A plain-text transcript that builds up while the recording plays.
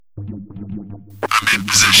in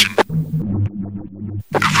position.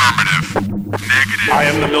 Affirmative. Negative. I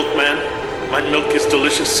am the milkman. My milk is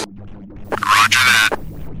delicious. Roger that.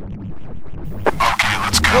 Okay,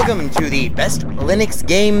 let's go. Welcome to the Best Linux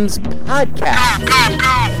Games Podcast.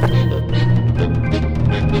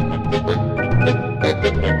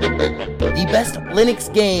 The best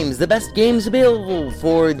Linux games, the best games available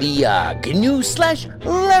for the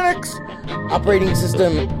GNU/Linux operating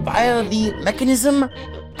system via the mechanism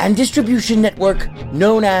and distribution network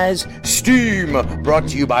known as Steam, brought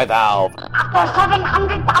to you by Valve. After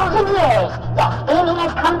 700,000 years, yes, gaming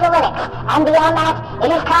has come to Linux, and beyond that, it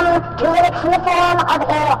has come to Linux in the form of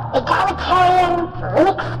an egalitarian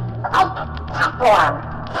Linux-like platform,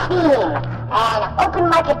 Steam, an open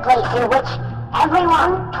marketplace in which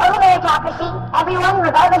everyone, total meritocracy, everyone,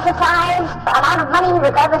 regardless of size, amount of money,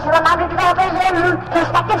 regardless of amount of developers, and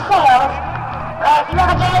prospective sales, if you have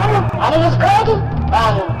a game, and it is good,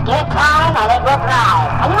 then give it time, and it will thrive,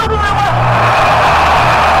 and you will be rewarded.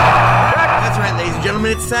 That's right, ladies and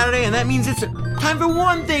gentlemen, it's Saturday, and that means it's time for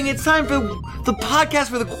one thing. It's time for the podcast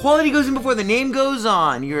where the quality goes in before the name goes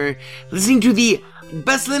on. You're listening to the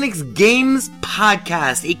Best Linux Games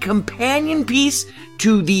Podcast, a companion piece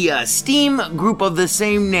to the Steam group of the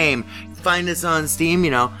same name. Find us on Steam,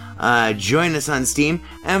 join us on Steam,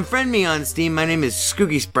 and friend me on Steam. My name is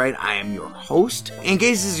Skooky Sprite. I am your host. In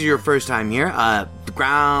case this is your first time here, the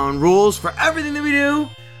ground rules for everything that we do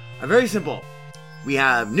are very simple. We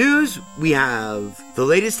have news, we have the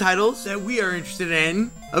latest titles that we are interested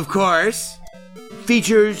in, of course,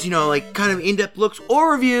 features, kind of in-depth looks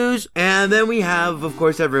or reviews, and then we have, of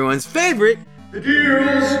course, everyone's favorite, the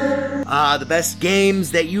deals! The best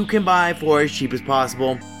games that you can buy for as cheap as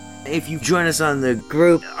possible. If you join us on the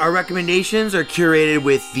group, our recommendations are curated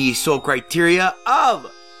with the sole criteria of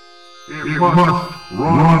it must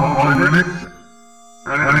run on Linux,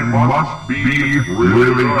 and it must be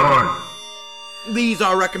really good. These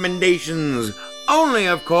are recommendations only,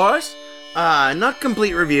 of course. Not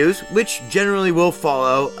complete reviews, which generally will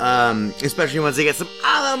follow, especially once they get some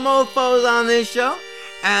other mofos on this show.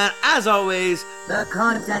 And as always, the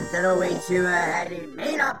content that awaits you ahead, it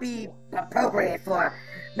may not be appropriate for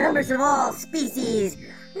members of all species,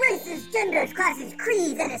 races, genders, classes,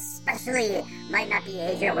 creeds, and especially might not be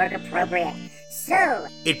age or work appropriate. So,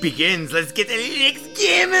 it begins. Let's get the Linux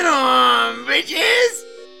gaming on, bitches!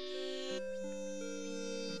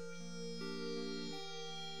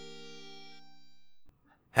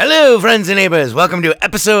 Hello, friends and neighbors. Welcome to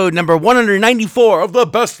episode number 194 of the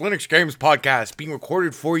Best Linux Games Podcast, being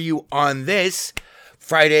recorded for you on this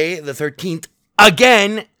Friday the 13th.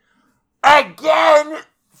 Again,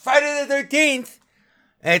 Friday the 13th.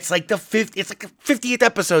 It's like the 50th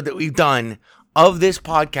episode that we've done of this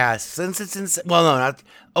podcast it's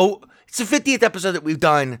the 50th episode that we've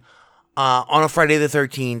done on a Friday the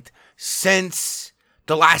 13th since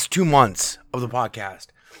the last 2 months of the podcast.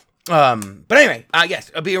 But anyway,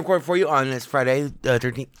 yes, I'll be recording for you on this Friday,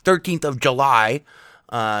 13th of July,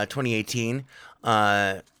 2018,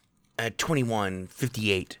 at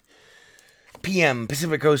 21:58 p.m.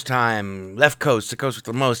 Pacific Coast time, left coast, the coast with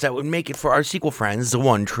the most. That would make it for our sequel friends, the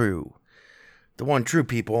one true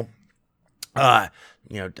people.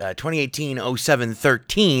 2018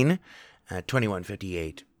 07/13,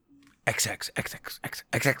 21:58,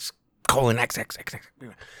 XX colon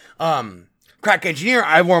XXXX. Crack engineer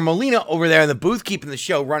Ivor Molina over there in the booth, keeping the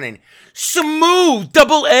show running smooth,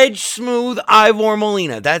 double-edged smooth. Ivor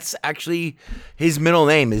Molina. That's actually his middle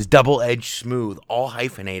name is double-edged smooth, all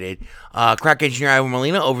hyphenated. Crack engineer Ivor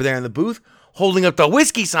Molina over there in the booth, holding up the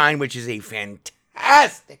whiskey sign, which is a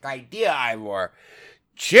fantastic idea, Ivor.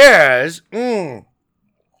 Cheers.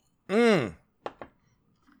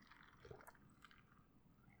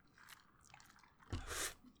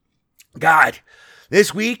 God,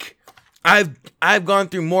 this week I've gone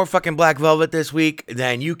through more fucking Black Velvet this week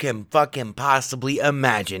than you can fucking possibly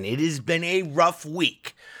imagine. It has been a rough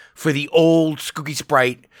week for the old Skooky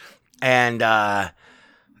Sprite and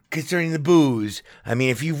concerning the booze. I mean,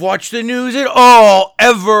 if you've watched the news at all,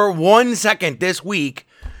 ever 1 second this week,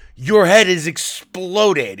 your head is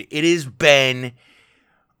exploded. It has been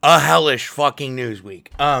a hellish fucking news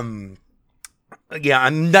week. Yeah,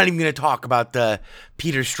 I'm not even going to talk about the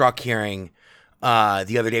Peter Strzok hearing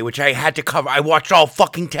the other day, which I had to cover. I watched all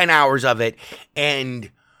fucking 10 hours of it,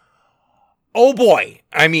 and oh boy,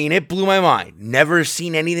 I mean, it blew my mind. Never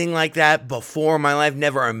seen anything like that before in my life.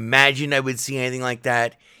 Never imagined I would see anything like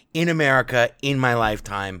that in America in my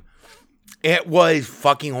lifetime. It was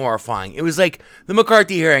fucking horrifying. It was like the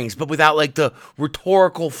McCarthy hearings, but without like the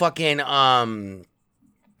rhetorical fucking,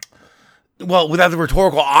 without the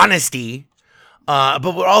rhetorical honesty But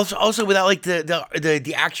also without like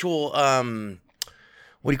the actual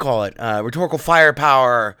what do you call it? Rhetorical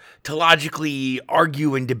firepower to logically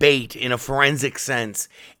argue and debate in a forensic sense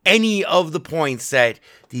any of the points that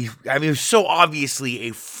it was so obviously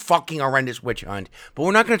a fucking horrendous witch hunt. But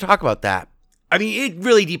we're not going to talk about that. I mean, it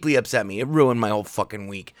really deeply upset me. It ruined my whole fucking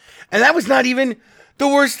week. And that was not even the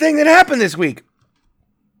worst thing that happened this week.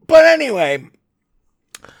 But anyway,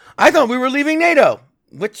 I thought we were leaving NATO,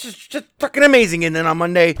 which is just fucking amazing. And then on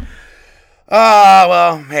Monday,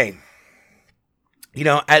 well, hey, you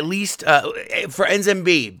know, at least for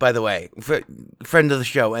NZB, by the way, friend of the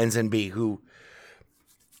show, NZB, who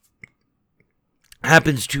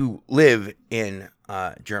happens to live in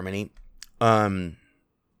Germany, and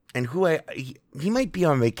who he might be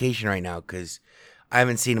on vacation right now because I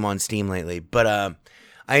haven't seen him on Steam lately. But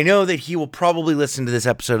I know that he will probably listen to this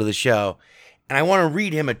episode of the show, and I want to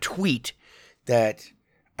read him a tweet that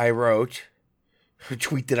I wrote. A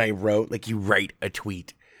tweet that I wrote, like you write a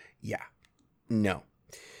tweet. Yeah. No,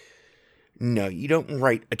 you don't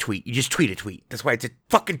write a tweet. You just tweet a tweet. That's why it's a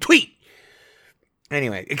fucking tweet.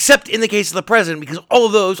 Anyway, except in the case of the president, because all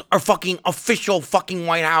of those are fucking official fucking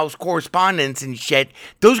White House correspondence and shit.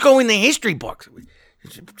 Those go in the history books.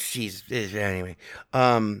 Jeez. Anyway,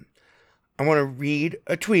 I want to read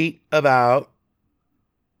a tweet about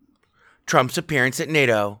Trump's appearance at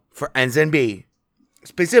NATO for NZB,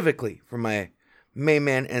 specifically for my main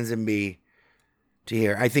man NZB to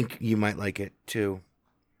hear. I think you might like it too.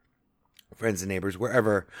 Friends and neighbors,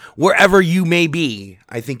 wherever you may be,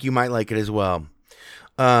 I think you might like it as well.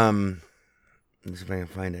 Let's see if I can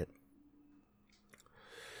find it.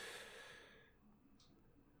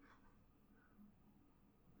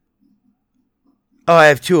 Oh, I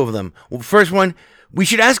have two of them. Well, first one, we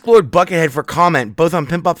should ask Lord Buckethead for comment, both on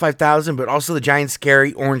Pimp Up 5000, but also the giant,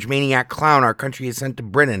 scary, orange maniac clown our country has sent to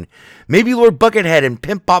Britain. Maybe Lord Buckethead and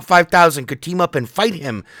Pimp Up 5000 could team up and fight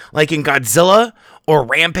him, like in Godzilla or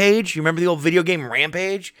Rampage. You remember the old video game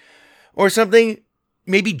Rampage? Or something?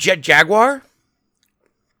 Maybe Jet Jaguar?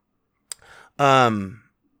 And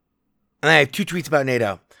I have two tweets about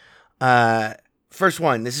NATO. First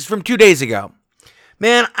one, this is from 2 days ago.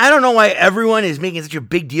 Man, I don't know why everyone is making such a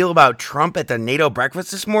big deal about Trump at the NATO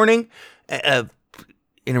breakfast this morning.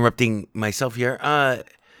 Interrupting myself here.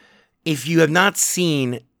 If you have not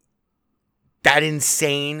seen that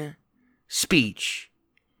insane speech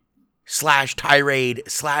 / tirade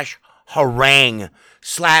 / harangue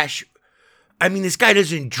 / I mean, this guy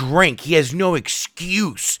doesn't drink. He has no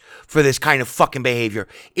excuse for this kind of fucking behavior.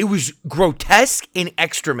 It was grotesque in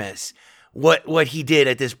extremis. What he did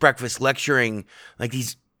at this breakfast, lecturing like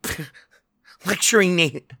these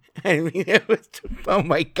lecturing. I mean, it was, oh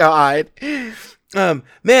my god, man!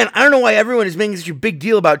 I don't know why everyone is making such a big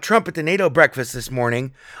deal about Trump at the NATO breakfast this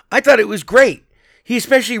morning. I thought it was great. He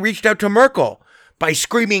especially reached out to Merkel by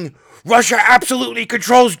screaming, "Russia absolutely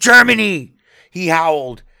controls Germany!" He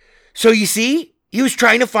howled. So you see, he was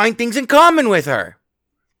trying to find things in common with her.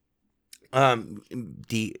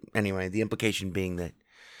 The implication being that.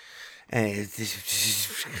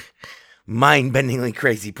 This mind-bendingly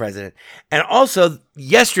crazy president. And also,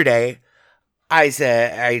 yesterday, I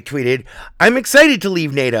tweeted, I'm excited to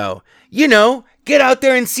leave NATO. You know, get out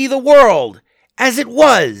there and see the world as it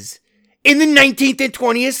was in the 19th and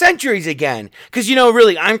 20th centuries again. Because, you know,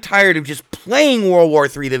 really, I'm tired of just playing World War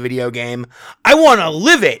III, the video game. I want to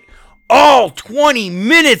live it. All 20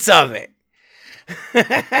 minutes of it.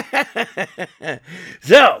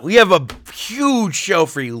 So, we have a huge show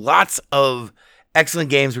for you. Lots of excellent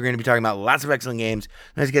games. We're going to be talking about lots of excellent games.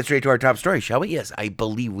 Let's get straight to our top story, shall we? Yes, I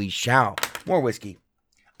believe we shall. More whiskey.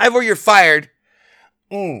 Ivor, you're fired.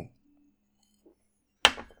 And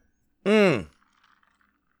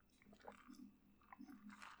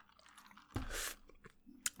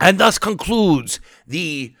thus concludes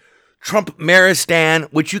the Trump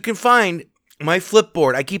Maristan, which you can find my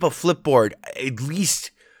Flipboard. I keep a Flipboard at least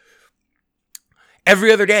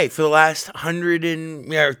every other day for the last 100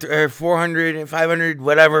 and 400 and 500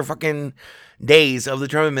 whatever fucking days of the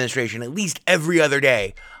Trump administration. At least every other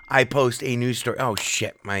day I post a news story. Oh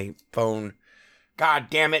shit, my phone. God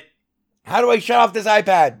damn it. How do I shut off this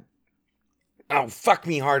iPad? Oh, fuck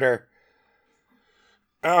me harder.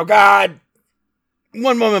 Oh God.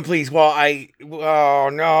 One moment, please, while I... Oh,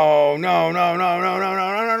 no.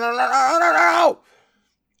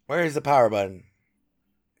 Where is the power button?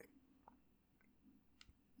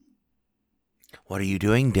 What are you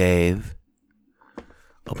doing, Dave?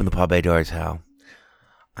 Open the pod bay doors, Hal.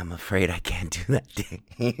 I'm afraid I can't do that thing.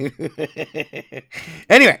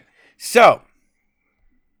 Anyway, so...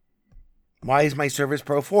 Why is my Surface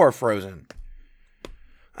Pro 4 frozen?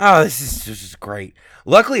 Oh, this is great.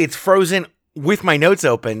 Luckily, it's frozen with my notes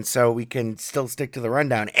open, so we can still stick to the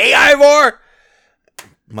rundown. Hey, Ivor!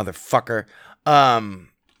 Motherfucker. And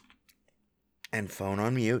phone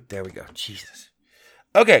on mute. There we go. Jesus.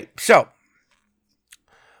 Okay, so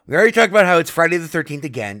we already talked about how it's Friday the 13th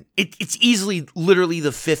again. It's easily, literally the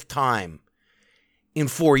 5th time in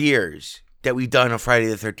 4 years that we've done a Friday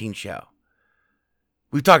the 13th show.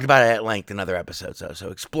 We've talked about it at length in other episodes, though, so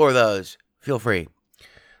explore those. Feel free.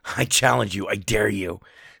 I challenge you. I dare you.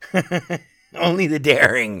 Only the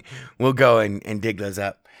daring will go and dig those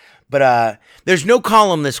up. But there's no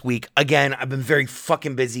column this week. Again, I've been very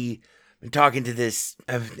fucking busy. Been talking to this.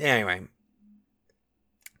 Anyway.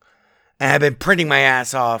 And I've been printing my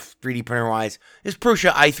ass off 3D printer-wise. This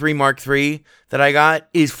Prusa i3 Mark III that I got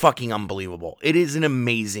is fucking unbelievable. It is an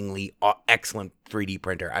amazingly excellent 3D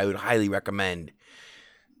printer. I would highly recommend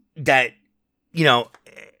that, you know,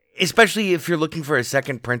 especially if you're looking for a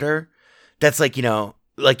second printer that's like, you know,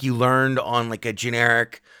 like you learned on like a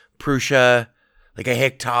generic Prusa, like a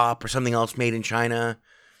Hick top or something else made in China.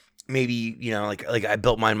 Maybe, you know, like I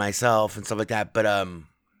built mine myself and stuff like that. But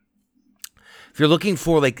if you're looking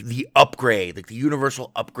for like the upgrade, like the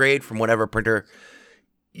universal upgrade from whatever printer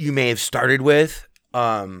you may have started with,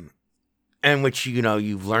 and which, you know,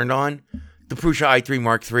 you've learned on, the Prusa i3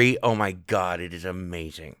 Mark III, oh my God, it is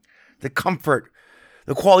amazing. The comfort,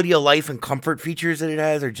 the quality of life and comfort features that it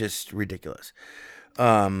has are just ridiculous.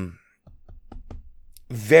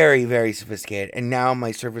 Very, very sophisticated. And now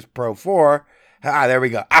my Surface Pro 4, there we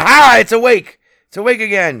go. Aha, it's awake. It's awake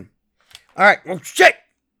again. All right. Oh, shit.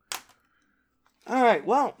 All right,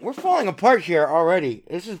 well, we're falling apart here already.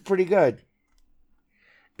 This is pretty good.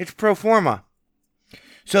 It's pro forma.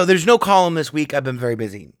 So there's no column this week. I've been very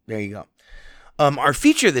busy. There you go. Our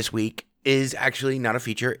feature this week is actually not a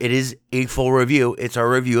feature. It is a full review. It's our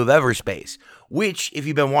review of Everspace, which, if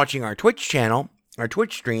you've been watching our Twitch channel, our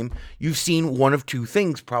Twitch stream, you've seen one of two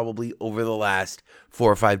things probably over the last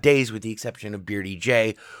 4 or 5 days, with the exception of Beardy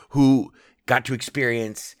J, who got to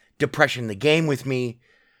experience Depression the Game with me,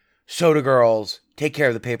 Soda Girls, Take Care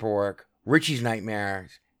of the Paperwork, Richie's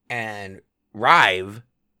Nightmares, and Rive.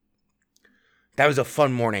 That was a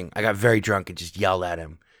fun morning. I got very drunk and just yelled at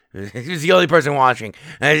him. He was the only person watching.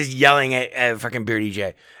 And I was just yelling at fucking Beardy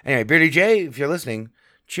J. Anyway, Beardy J, if you're listening,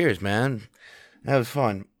 cheers, man. That was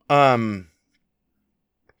fun.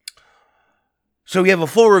 So we have a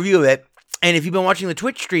full review of it. And if you've been watching the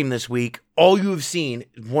Twitch stream this week, all you have seen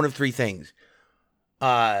is one of 3 things.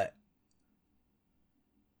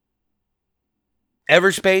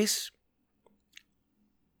 Everspace,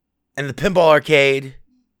 and the Pinball Arcade,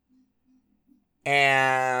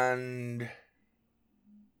 and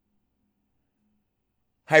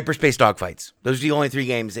Hyperspace Dogfights. Those are the only 3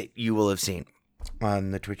 games that you will have seen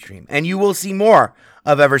on the Twitch stream. And you will see more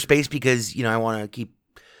of Everspace because, you know, I want to keep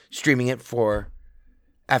streaming it for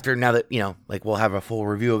after, now that, you know, like we'll have a full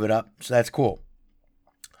review of it up. So that's cool.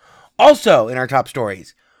 Also, in our top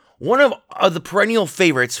stories, one of the perennial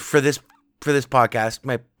favorites for this podcast,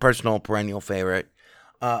 my personal perennial favorite,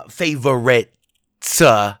 favorites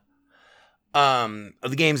of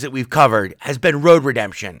the games that we've covered, has been Road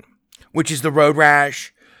Redemption, which is the Road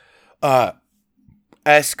Rash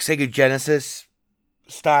esque Sega Genesis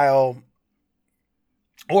style,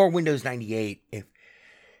 or Windows 98 if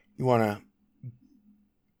you want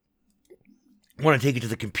to take it to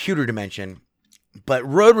the computer dimension. But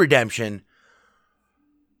Road Redemption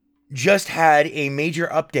just had a major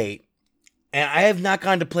update. And I have not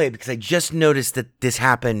gone to play it because I just noticed that this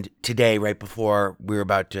happened today, right before we were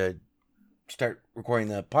about to start recording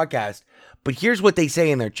the podcast. But here's what they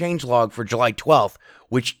say in their changelog for July 12th,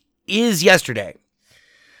 which is yesterday.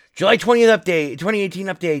 July 20th update, 2018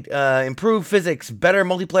 update, improved physics, better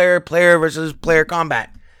multiplayer, player versus player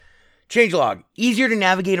combat. Changelog, easier to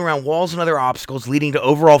navigate around walls and other obstacles, leading to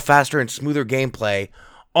overall faster and smoother gameplay.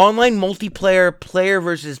 Online multiplayer, player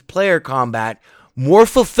versus player combat, more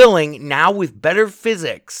fulfilling now with better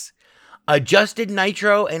physics, adjusted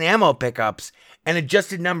nitro and ammo pickups, and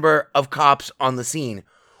adjusted number of cops on the scene,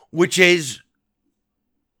 which is,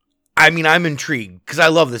 I mean, I'm intrigued because I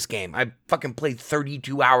love this game. I fucking played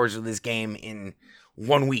 32 hours of this game in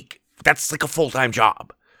 1 week. That's like a full-time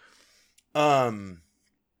job.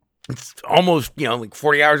 It's almost, you know, like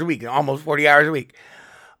 40 hours a week, almost 40 hours a week.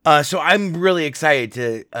 So I'm really excited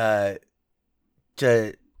to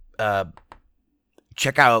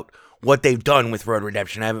check out what they've done with Road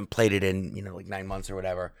Redemption. I haven't played it in, you know, like 9 months or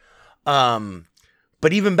whatever.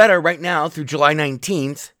 But even better, right now through July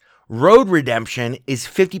 19th, Road Redemption is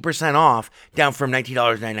 50% off, down from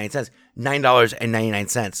 $19.99,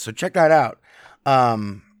 $9.99. So check that out.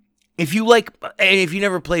 if you like, and if you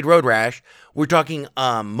never played Road Rash, we're talking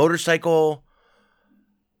motorcycle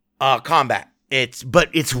combat.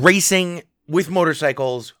 It's racing with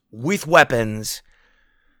motorcycles, with weapons,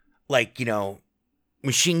 like, you know,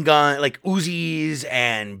 machine gun, like Uzis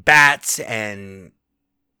and bats and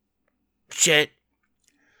shit,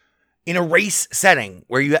 in a race setting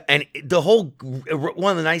where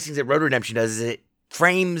one of the nice things that Road Redemption does is it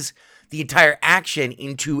frames the entire action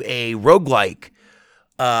into a roguelike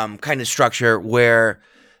kind of structure where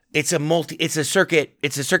it's a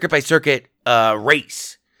circuit by circuit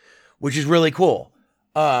race, which is really cool.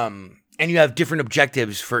 And you have different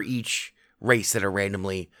objectives for each race that are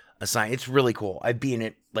randomly assigned. It's really cool. I've beaten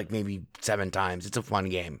it like maybe 7 times. It's a fun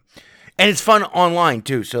game. And it's fun online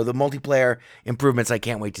too. So the multiplayer improvements, I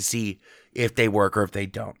can't wait to see if they work or if they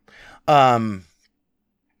don't.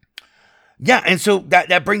 Yeah, and so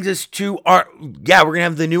that brings us to we're going to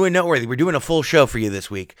have the new and noteworthy. We're doing a full show for you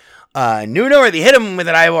this week. New and noteworthy, hit him with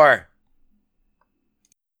it, Ivor.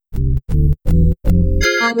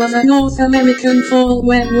 I was a North American fall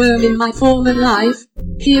webworm in my former life.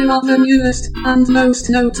 Here are the newest and most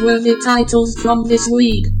noteworthy titles from this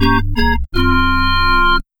week.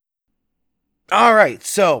 All right,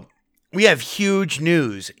 so we have huge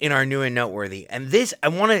news in our new and noteworthy. And this, I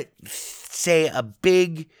want to say a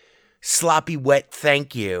big, sloppy, wet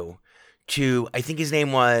thank you to, I think his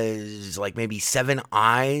name was like maybe 7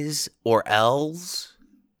 I's or L's,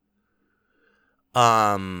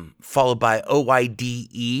 followed by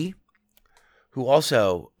OYDE, who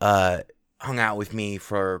also hung out with me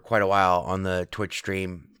for quite a while on the Twitch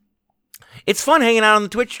stream. It's fun hanging out on the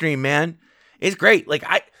Twitch stream, man. It's great. Like,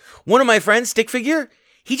 one of my friends, Stickfigure,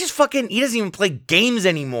 he doesn't even play games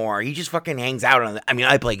anymore. He just fucking hangs out on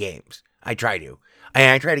I play games. I try to.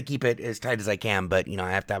 I try to keep it as tight as I can, but, you know,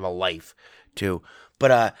 I have to have a life, too.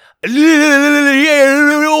 But,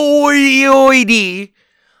 OID,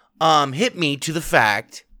 hit me to the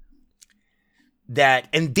fact that,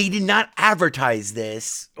 and they did not advertise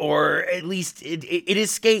this, or at least it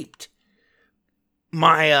escaped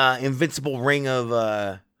my invincible ring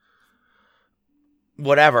of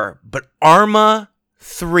whatever, but Arma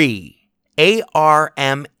 3,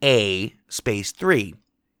 ARMA space 3,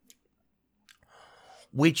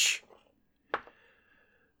 which,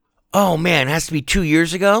 oh man, has to be 2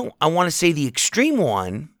 years ago. I want to say the extreme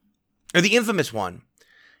one, or the infamous one.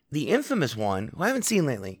 The infamous one, who I haven't seen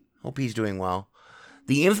lately. Hope he's doing well.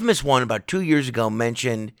 The infamous one about 2 years ago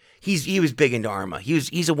mentioned he was big into Arma.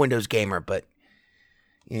 He's a Windows gamer, but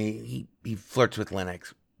he flirts with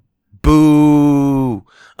Linux. Boo!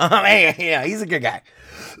 Yeah, he's a good guy.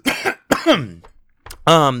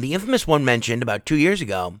 The infamous one mentioned about 2 years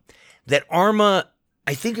ago that Arma,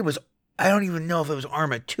 I don't even know if it was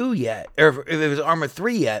Arma 2 yet, or if it was Arma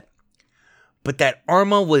 3 yet, but that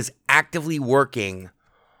Arma was actively working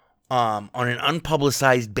on an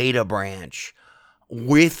unpublicized beta branch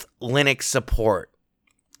with Linux support.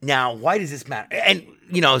 Now, why does this matter? And,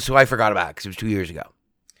 you know, so I forgot about it because it was 2 years ago.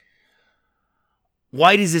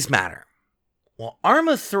 Why does this matter? Well,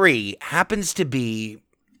 Arma 3 happens to be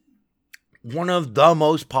one of the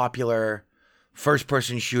most popular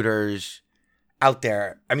first-person shooters out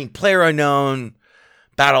there. I mean, PlayerUnknown,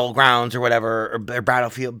 Battlegrounds or whatever, or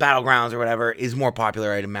Battlefield, Battlegrounds or whatever is more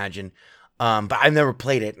popular, I'd imagine. But I've never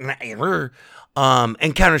played it.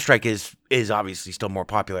 And Counter-Strike is obviously still more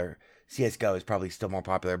popular. CSGO is probably still more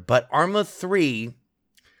popular. But Arma 3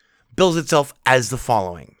 bills itself as the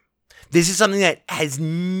following. This is something that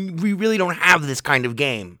we really don't have this kind of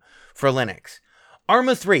game for Linux.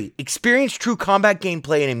 Arma 3, experience true combat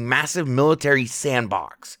gameplay in a massive military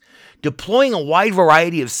sandbox. Deploying a wide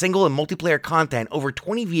variety of single and multiplayer content, over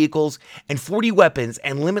 20 vehicles and 40 weapons,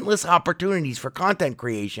 and limitless opportunities for content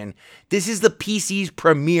creation, this is the PC's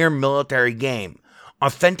premier military game.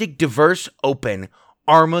 Authentic, diverse, open,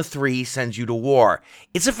 Arma 3 sends you to war.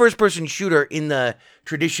 It's a first-person shooter in the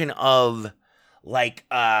tradition of, like,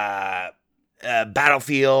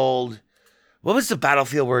 Battlefield. What was the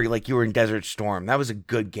Battlefield where, like, you were in Desert Storm? That was a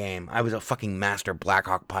good game. I was a fucking master Black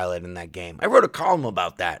Hawk pilot in that game. I wrote a column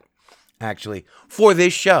about that, actually, for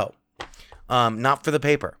this show. Not for the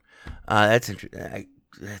paper. That's interesting.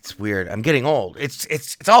 That's weird. I'm getting old.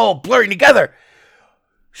 It's all blurring together.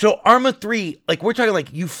 So Arma 3, like, we're talking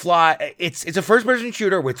like you fly. It's a first-person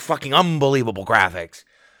shooter with fucking unbelievable graphics.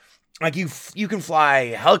 Like, you can fly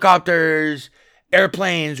helicopters,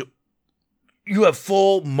 airplanes. You have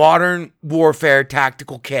full modern warfare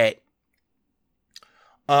tactical kit.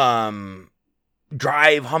 Drive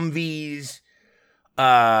Humvees.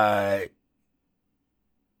 Blah,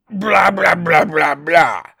 blah, blah, blah,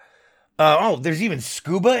 blah. There's even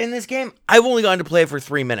scuba in this game. I've only gotten to play it for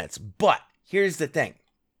 3 minutes, but here's the thing.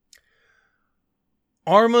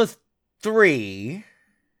 Arma 3,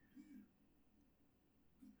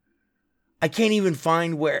 I can't even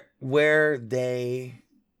find where they,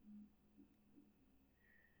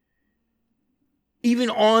 even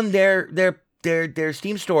on their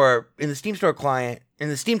Steam store, in the Steam store client, in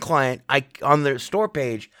the Steam client, on their store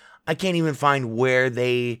page, I can't even find where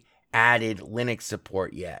they added Linux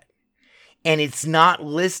support yet. And it's not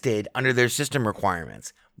listed under their system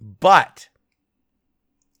requirements. But,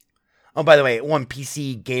 oh, by the way, it won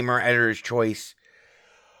PC Gamer Editor's Choice.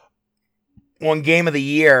 Won Game of the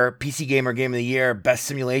Year, PC Gamer Game of the Year, Best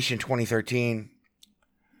Simulation 2013.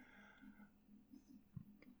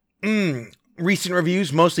 Recent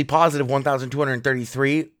reviews, mostly positive,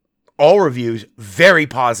 1,233. All reviews, very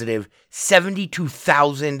positive,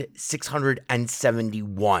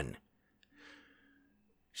 72,671.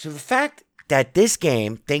 So the fact that this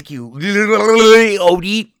game, thank you,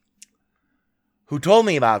 Odie, who told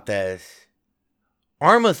me about this,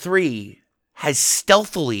 Arma 3 has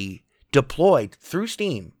stealthily deployed through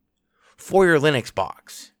Steam for your Linux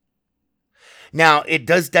box. Now,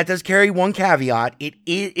 that does carry one caveat.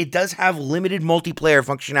 It does have limited multiplayer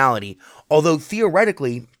functionality, although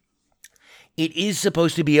theoretically, it is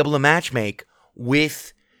supposed to be able to matchmake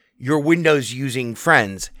with your Windows using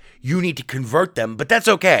friends. You need to convert them, but that's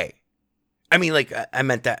okay. I mean, like, I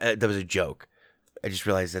meant that was a joke. I just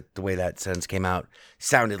realized that the way that sentence came out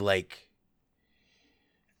sounded like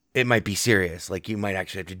it might be serious. Like, you might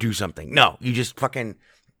actually have to do something. No, you just fucking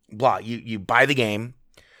blah. You buy the game,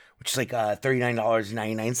 which is like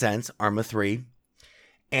 $39.99, Arma 3.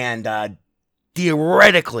 And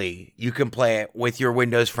theoretically, you can play it with your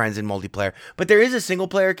Windows friends in multiplayer. But there is a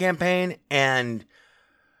single-player campaign, and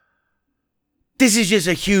this is just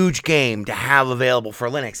a huge game to have available for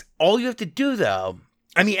Linux. All you have to do, though,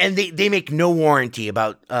 I mean, and they make no warranty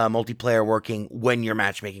about multiplayer working when you're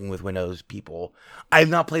matchmaking with Windows people. I have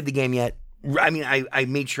not played the game yet. I mean, I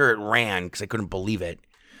made sure it ran because I couldn't believe it.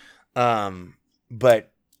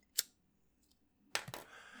 But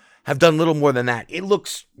have done little more than that. It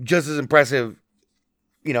looks just as impressive,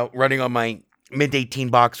 you know, running on my mid-18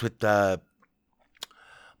 box with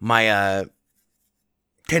my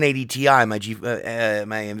 1080 Ti, my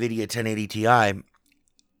NVIDIA 1080 Ti.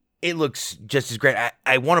 It looks just as great.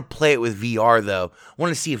 I want to play it with VR, though. I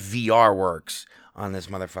want to see if VR works on this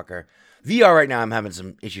motherfucker. VR right now I'm having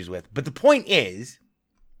some issues with. But the point is,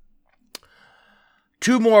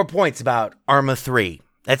 2 more points about Arma 3.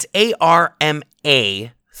 That's ARMA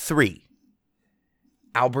 3.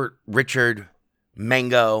 Albert, Richard,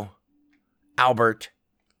 Mango, Albert.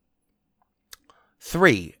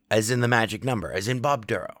 3, as in the magic number, as in Bob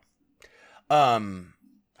Duro.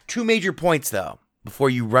 2 major points, though,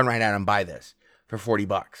 before you run right out and buy this for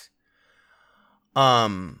 $40.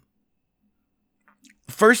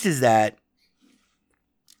 First is that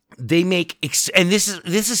they make, and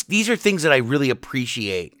these are things that I really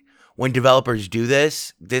appreciate when developers do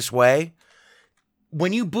this way.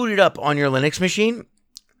 When you boot it up on your Linux machine,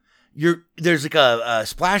 there's like a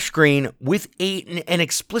splash screen with an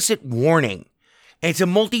explicit warning. And it's a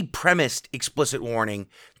multi-premised explicit warning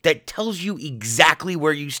that tells you exactly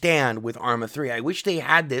where you stand with Arma 3. I wish they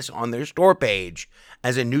had this on their store page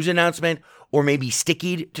as a news announcement or maybe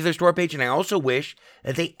stickied to their store page. And I also wish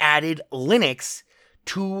that they added Linux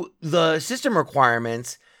to the system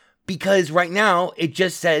requirements, because right now it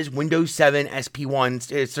just says Windows 7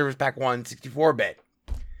 SP1 Service Pack 1 64-bit.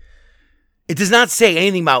 It does not say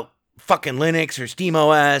anything about fucking Linux or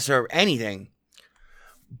SteamOS or anything.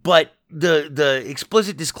 But the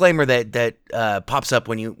explicit disclaimer that pops up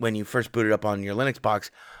when you first boot it up on your Linux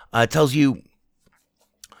box tells you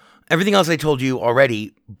everything else I told you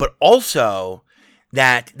already, but also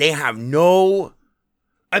that they have no,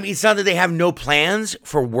 I mean, it's not that they have no plans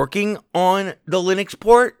for working on the Linux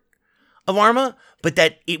port of Arma, but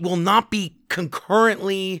that it will not be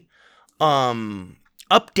concurrently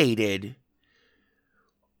updated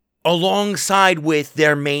alongside with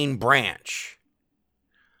their main branch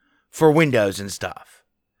for Windows and stuff.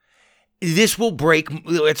 This will break.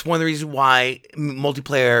 It's one of the reasons why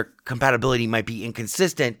multiplayer compatibility might be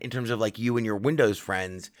inconsistent in terms of like you and your Windows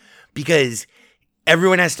friends, because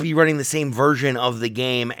everyone has to be running the same version of the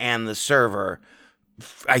game and the server,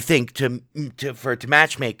 I think, to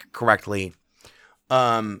matchmake correctly.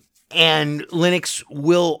 And Linux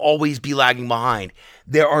will always be lagging behind.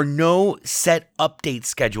 There are no set update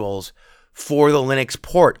schedules for the Linux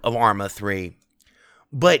port of Arma 3.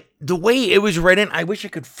 But the way it was written, I wish I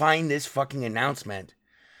could find this fucking announcement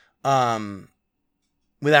without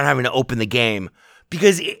having to open the game.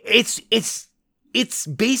 because it's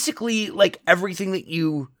basically like everything that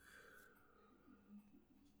you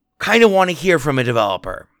kind of want to hear from a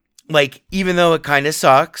developer. Like, even though it kind of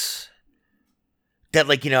sucks that,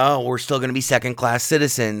 like, we're still going to be second-class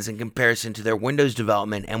citizens in comparison to their Windows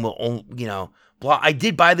development, and we'll, blah. I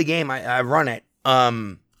did buy the game. I run it.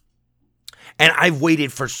 And I've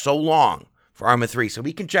waited for so long for Arma 3. So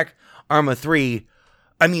we can check Arma 3.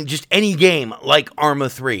 I mean, just any game like Arma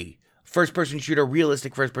 3. First-person shooter,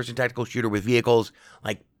 realistic first-person tactical shooter with vehicles,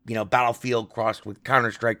 like, Battlefield crossed with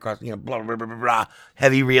Counter-Strike crossed, blah, blah, blah, blah, blah.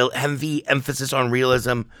 Heavy emphasis on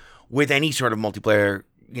realism with any sort of multiplayer,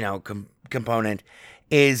 component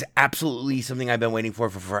is absolutely something I've been waiting for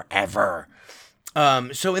forever.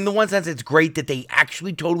 So in the one sense, it's great that they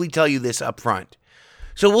actually totally tell you this up front.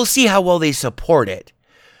 So we'll see how well they support it.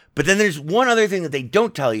 But then there's one other thing that they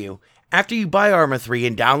don't tell you. After you buy Arma 3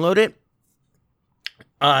 and download it,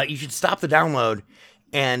 you should stop the download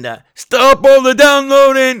and stop all the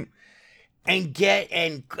downloading and get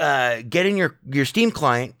in your Steam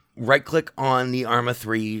client, right click on the Arma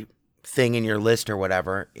 3 thing in your list or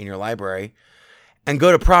whatever in your library, and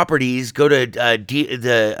go to properties, go to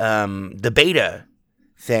the beta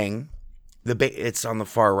thing. It's on the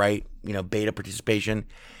far right, beta participation,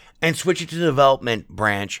 and switch it to the development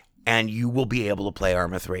branch, and you will be able to play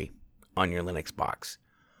Arma 3 on your Linux box.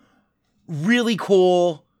 Really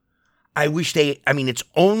cool. It's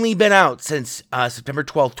only been out since September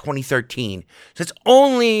 12th, 2013. So it's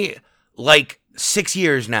only like 6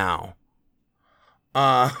 years now.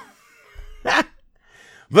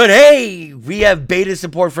 But hey, we have beta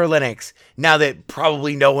support for Linux now that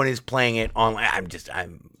probably no one is playing it online.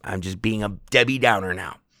 I'm just being a Debbie Downer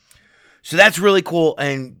now. So that's really cool,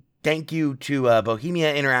 and thank you to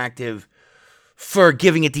Bohemia Interactive for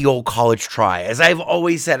giving it the old college try. As I've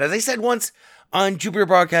always said, as I said once on Jupiter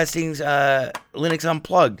Broadcasting's Linux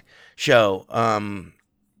Unplugged show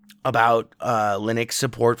about Linux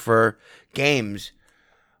support for games.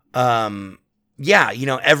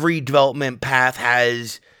 Every development path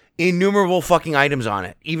has innumerable fucking items on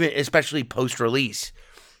it, especially post-release.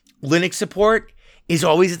 Linux support is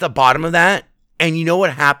always at the bottom of that, and you know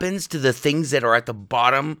what happens to the things that are at the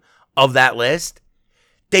bottom of that list?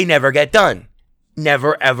 They never get done.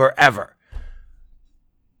 Never, ever, ever.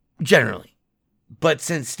 Generally. But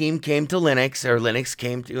since Steam came to Linux, or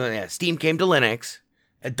Steam came to Linux,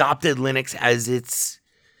 adopted Linux as its,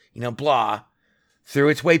 threw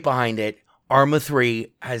its weight behind it, Arma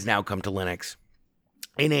 3 has now come to Linux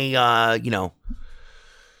in a,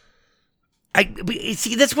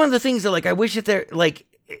 see, that's one of the things that, I wish that they're,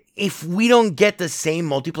 if we don't get the same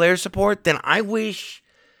multiplayer support, then I wish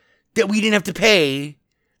that we didn't have to pay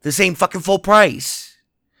the same fucking full price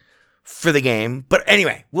for the game. But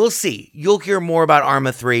anyway, we'll see. You'll hear more about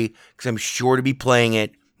Arma 3, because I'm sure to be playing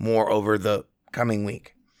it more over the coming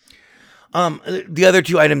week. The other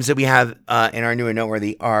two items that we have in our new and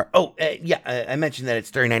noteworthy are, I mentioned that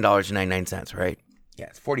it's $39.99, right? Yeah,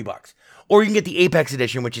 it's $40. Or you can get the Apex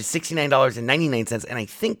edition, which is $69.99, and I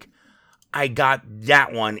think I got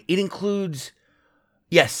that one. It includes,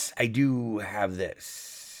 yes, I do have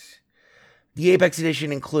this. The Apex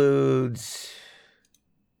edition includes,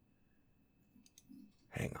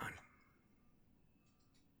 hang on.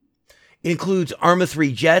 It includes Arma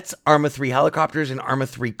 3 jets, Arma 3 helicopters, and Arma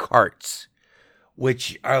 3 carts,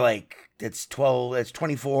 which are that's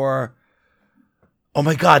 24. Oh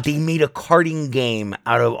my God, they made a karting game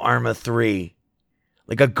out of Arma 3.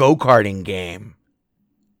 Like a go-karting game.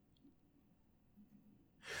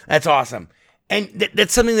 That's awesome. And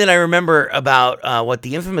that's something that I remember about what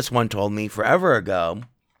the Infamous One told me forever ago,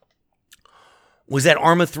 was that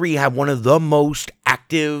Arma 3 had one of the most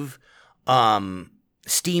active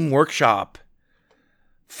Steam Workshop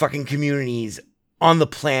fucking communities on the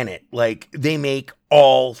planet. They make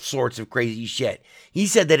all sorts of crazy shit. He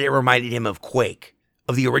said that it reminded him of Quake,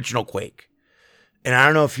 of the original Quake. And I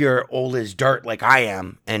don't know if you're old as dirt like I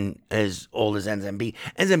am, and as old as NZMB.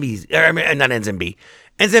 Not NZMB.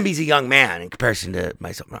 NZMB's a young man in comparison to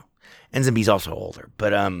myself. No, NZMB's also older.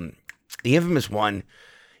 But the Infamous One,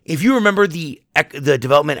 if you remember the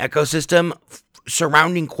development ecosystem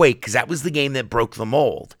surrounding Quake, because that was the game that broke the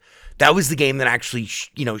mold. That was the game that actually,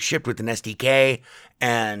 shipped with an SDK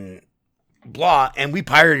and blah, and we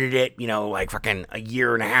pirated it, fucking a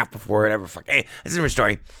year and a half before it ever hey, that's a different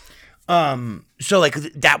story. So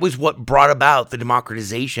that was what brought about the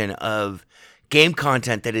democratization of game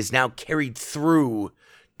content that is now carried through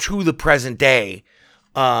to the present day,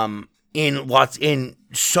 in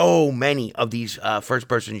so many of these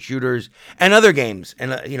first-person shooters and other games,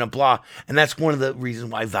 and blah. And that's one of the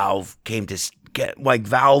reasons why Valve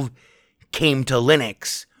came to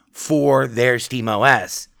Linux for their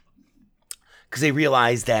SteamOS, because they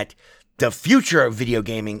realized that the future of video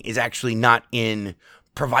gaming is actually not in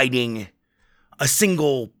providing a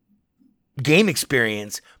single game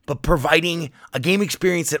experience, but providing a game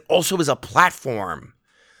experience that also is a platform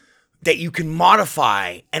that you can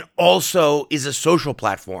modify and also is a social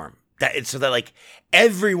platform. So that like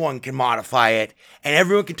everyone can modify it and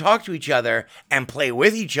everyone can talk to each other and play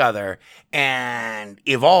with each other and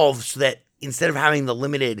evolve, so that instead of having the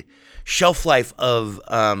limited shelf life of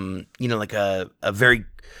like a very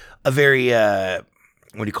what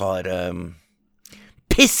do you call it,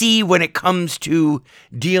 pissy when it comes to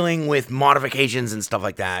dealing with modifications and stuff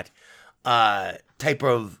like that, type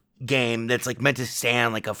of game that's like meant to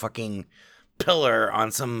stand like a fucking pillar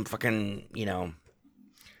on some fucking,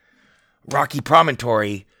 rocky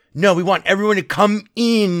promontory. No, we want everyone to come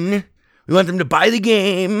in. We want them to buy the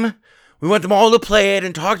game. We want them all to play it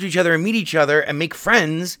and talk to each other and meet each other and make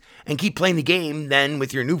friends and keep playing the game then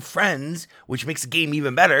with your new friends, which makes the game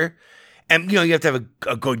even better. And, you have to have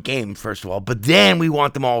a good game, first of all. But then we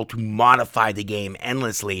want them all to modify the game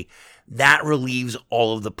endlessly. That relieves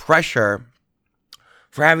all of the pressure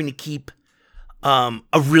for having to keep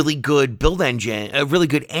a really good build engine, a really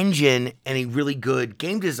good engine, and a really good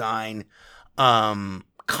game design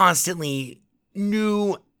constantly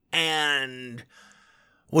new and,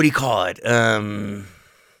 what do you call it?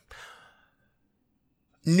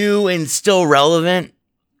 New and still relevant.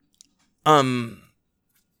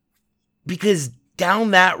 Because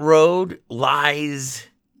down that road lies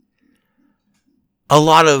a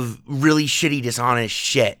lot of really shitty, dishonest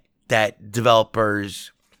shit that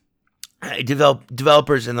developers and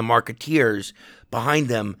the marketeers behind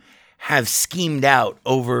them have schemed out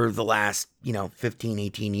over the last, 15,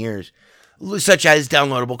 18 years, such as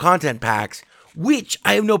downloadable content packs, which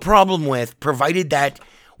I have no problem with, provided that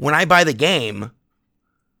when I buy the game,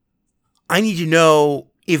 I need to know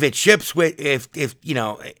if it ships with, if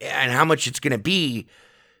and how much it's going to be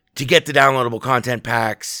to get the downloadable content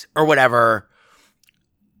packs or whatever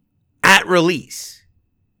at release.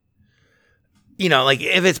 Like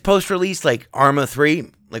if it's post-release, like Arma 3,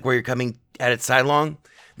 like where you're coming at it sidelong,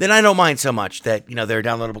 then I don't mind so much that, there are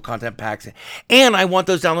downloadable content packs. And I want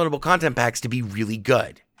those downloadable content packs to be really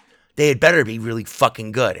good. They had better be really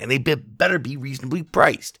fucking good. And they better be reasonably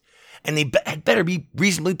priced. And they had better be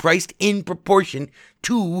reasonably priced in proportion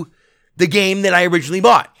to the game that I originally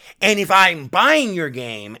bought. And if I'm buying your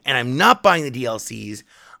game and I'm not buying the DLCs,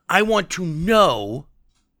 I want to know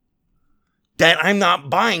that I'm not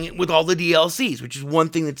buying it with all the DLCs, which is one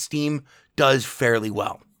thing that Steam does fairly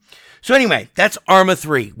well. So anyway, that's Arma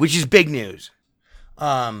 3, which is big news.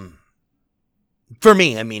 For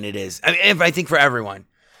me, it is. I think for everyone.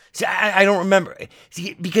 See, I don't remember.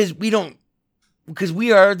 See, because we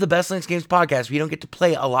are the Best Linux Games podcast. We don't get to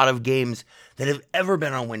play a lot of games that have ever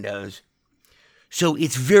been on Windows. So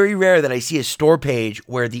it's very rare that I see a store page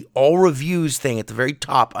where the all reviews thing at the very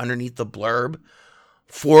top underneath the blurb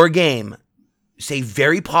for a game say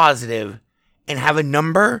very positive and have a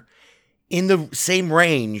number in the same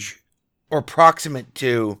range or proximate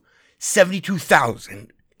to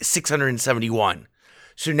 72,671.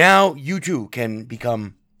 So now you too can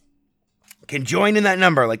join in that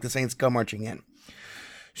number like the Saints go marching in.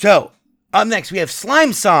 So up next we have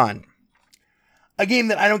Slime Son, a game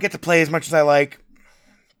that I don't get to play as much as I like.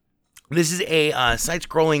 This is a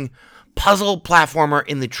side-scrolling puzzle platformer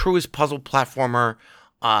in the truest puzzle platformer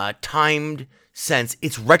timed sense.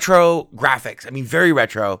 It's retro graphics. Very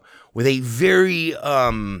retro, with a very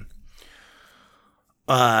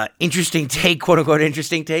interesting take, quote-unquote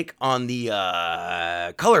interesting take on the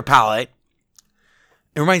color palette.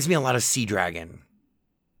 It reminds me a lot of Sea Dragon.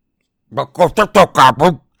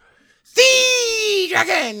 Sea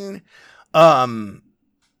Dragon!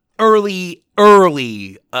 Early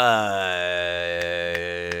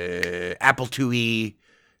Apple IIe,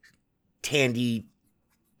 Tandy,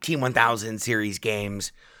 T1000 series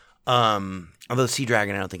games. Although Sea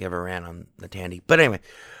Dragon I don't think ever ran on the Tandy. But anyway.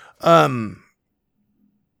 And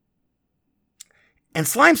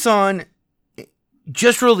Slime Son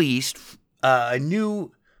just released a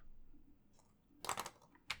new...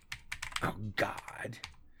 Oh, God.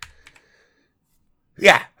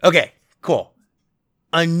 Yeah, okay, cool.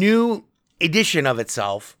 A new edition of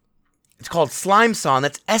itself. It's called Slime Son.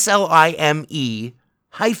 That's SLIME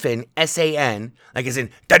 -SAN, like as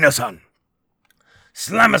in Dinoson.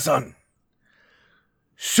 Slime-a-son.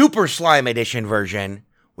 Super Slime Edition version,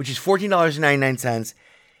 which is $14.99.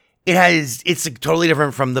 It's totally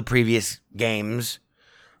different from the previous games,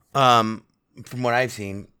 from what I've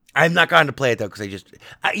seen. I've not gotten to play it though because I just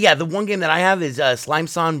the one game that I have is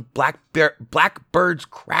Slimeson Blackbird's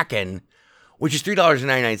Kraken, which is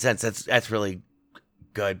 $3.99. That's really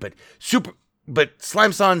good. But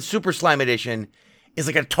Slimeson Super Slime Edition is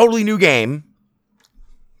like a totally new game.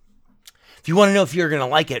 If you want to know if you're gonna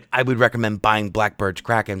like it, I would recommend buying Blackbird's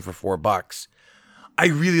Kraken for $4. I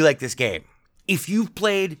really like this game. If you've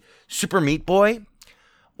played Super Meat Boy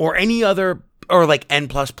or any other, or like N++,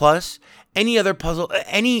 any other puzzle,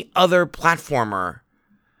 any other platformer,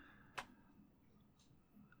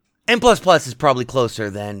 N++ is probably closer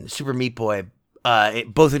than Super Meat Boy,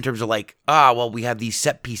 both in terms of like, we have these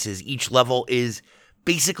set pieces. Each level is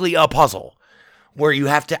basically a puzzle where you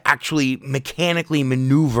have to actually mechanically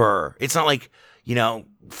maneuver. It's not like,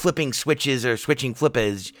 flipping switches or switching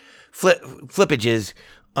flippages.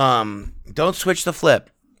 Don't switch the flip.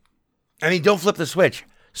 Don't flip the switch.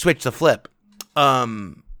 Switch the flip.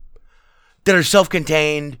 That are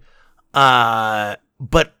self-contained,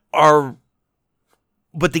 but the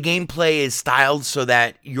gameplay is styled so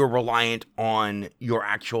that you're reliant on your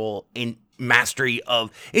actual mastery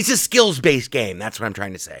of. It's a skills-based game. That's what I'm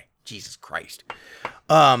trying to say. Jesus Christ.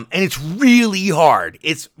 And it's really hard.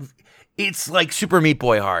 It's like Super Meat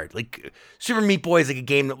Boy hard. Like Super Meat Boy is like a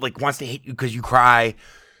game that like wants to hit you because you cry.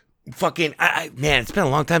 Fucking man, it's been a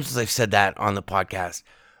long time since I've said that on the podcast.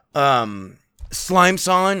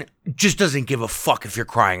 Slimeson just doesn't give a fuck if you're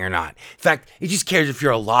crying or not. In fact, it just cares if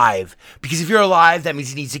you're alive. Because if you're alive, that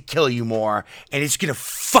means it needs to kill you more. And it's going to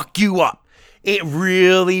fuck you up. It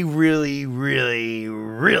really, really, really,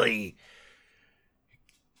 really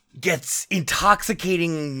gets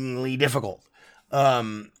intoxicatingly difficult.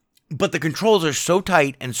 But the controls are so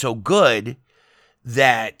tight and so good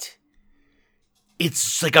that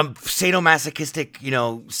it's like a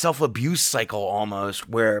sadomasochistic, self-abuse cycle almost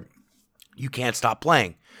where you can't stop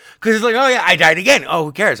playing. Because it's like, oh yeah, I died again. Oh,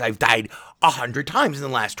 who cares? I've died 100 times in the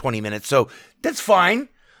last 20 minutes, so that's fine.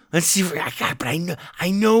 Let's see if I got. But I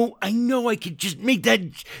know I could just make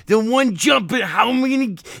the one jump. But how am I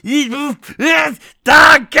gonna?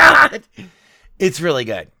 Oh God! It's really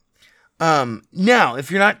good. Now,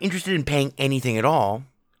 if you're not interested in paying anything at all,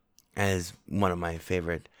 as one of my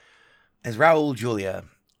favorite, as Raul Julia,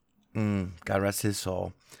 God rest his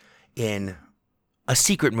soul, in a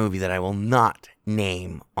secret movie that I will not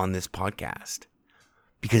name on this podcast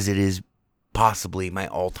because it is possibly my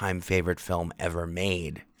all-time favorite film ever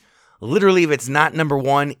made. Literally, if it's not number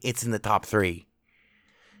one, it's in the top 3.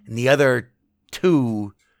 And the other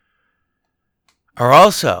 2 are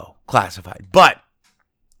also classified. But,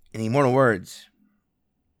 in the immortal words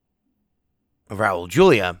of Raul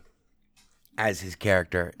Julia, as his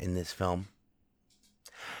character in this film,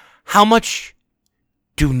 how much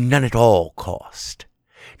do none at all cost?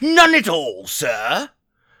 None at all, sir?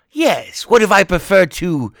 Yes, what if I prefer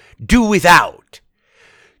to do without?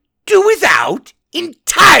 Do without?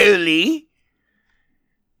 Entirely?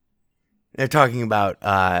 They're talking about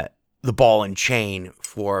the ball and chain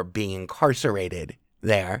for being incarcerated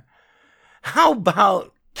there. How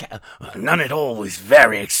about none at all was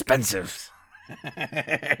very expensive.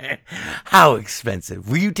 How expensive?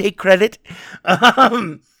 Will you take credit?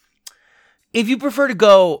 If you prefer to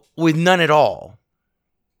go with none at all,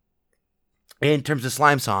 in terms of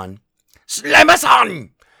Slimeson,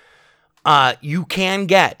 you can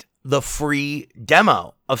get the free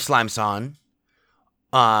demo of Slimeson,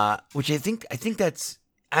 which I think that's,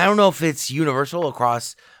 I don't know if it's universal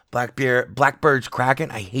across Blackbird's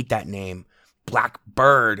Kraken. I hate that name.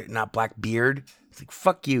 Blackbird, not Blackbeard. It's like,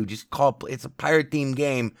 fuck you. Just call it's a pirate themed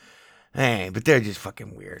game. Hey, but they're just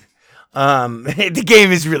fucking weird. The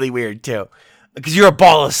game is really weird too. Because you're a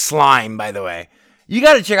ball of slime, by the way. You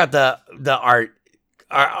got to check out the art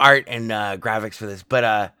and graphics for this.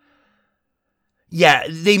 But yeah,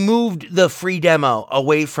 they moved the free demo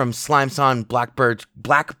away from Slimeson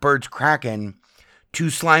Blackbird's Kraken to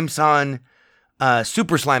Slimeson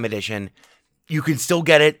Super Slime Edition. You can still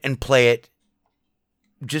get it and play it.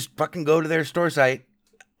 Just fucking go to their store site.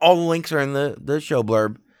 All the links are in the show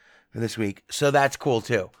blurb for this week. So that's cool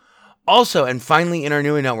too. Also, and finally in our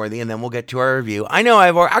new and noteworthy, and then we'll get to our review. I know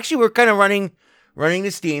we're kind of running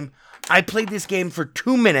to Steam. I played this game for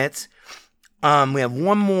 2 minutes. We have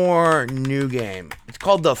one more new game. It's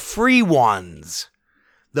called The Free Ones.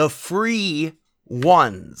 The Free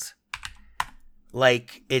Ones.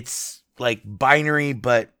 Like, it's like binary,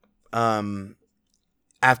 but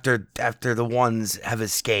after the ones have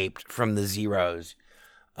escaped from the zeros.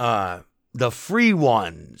 The Free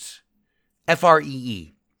Ones.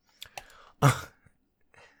 Free. It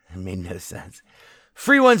made no sense.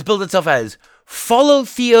 Free Ones build itself as Follow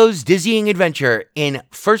Theo's dizzying adventure in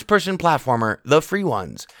first-person platformer, The Free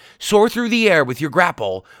Ones. Soar through the air with your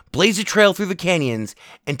grapple, blaze a trail through the canyons,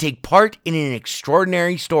 and take part in an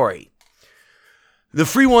extraordinary story. The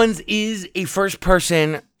Free Ones is a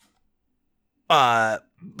first-person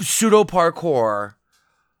pseudo-parkour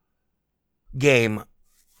game.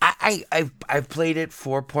 I've played it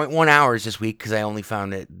for 0.1 hours this week because I only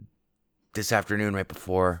found it this afternoon right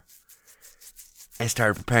before I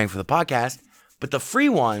started preparing for the podcast. But The Free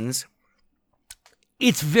Ones,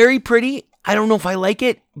 it's very pretty. I don't know if I like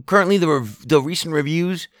it. Currently, the recent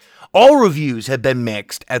reviews, all reviews have been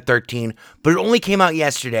mixed at 13, but it only came out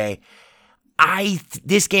yesterday.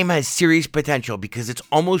 This game has serious potential because it's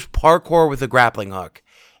almost parkour with a grappling hook.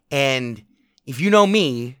 And if you know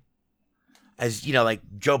me, as you know, like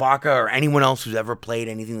Joe Baca or anyone else who's ever played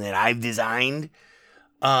anything that I've designed,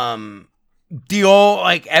 every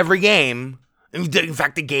game. In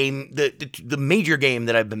fact, the major game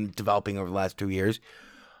that I've been developing over the last 2 years,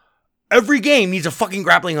 every game needs a fucking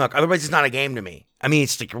grappling hook. Otherwise, it's not a game to me. I mean,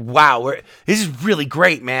 it's like, wow, this is really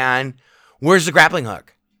great, man. Where's the grappling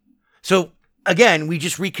hook? So, again, we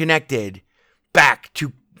just reconnected back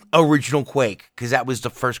to original Quake, because that was the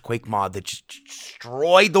first Quake mod that just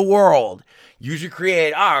destroyed the world. User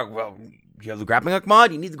create, you have the grappling hook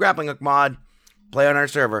mod? You need the grappling hook mod. Play on our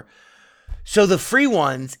server. So The Free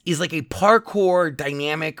Ones is like a parkour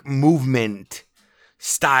dynamic movement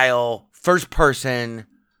style first person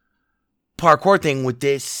parkour thing with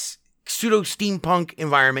this pseudo steampunk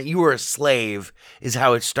environment. You are a slave is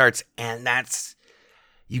how it starts, and that's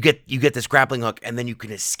you get this grappling hook and then you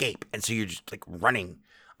can escape, and so you're just like running.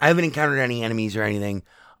 I haven't encountered any enemies or anything.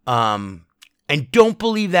 And don't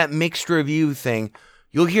believe that mixed review thing.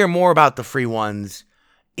 You'll hear more about The Free Ones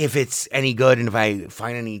if it's any good and if I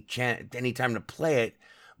find any time to play it.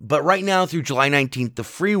 But right now through July 19th, The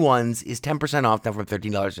Free Ones is 10% off now from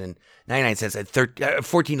 $13.99 at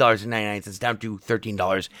 $14.99 down to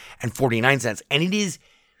 $13.49. And it is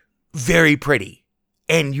very pretty.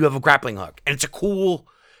 And you have a grappling hook. And it's a cool,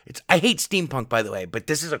 I hate steampunk, by the way, but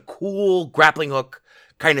this is a cool grappling hook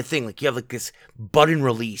kind of thing. Like you have like this button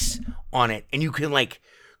release on it and you can like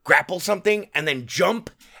grapple something and then jump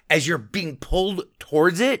as you're being pulled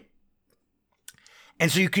towards it.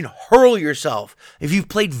 And so you can hurl yourself. If you've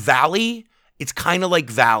played Valley, it's kind of like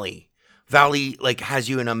Valley. Valley like has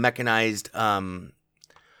you in a mechanized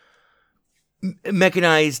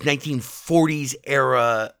 1940s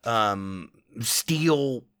era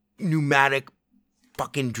steel pneumatic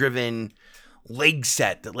fucking driven leg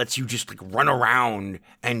set that lets you just like run around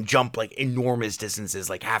and jump like enormous distances,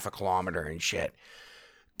 like half a kilometer and shit.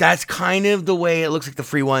 That's kind of the way it looks like The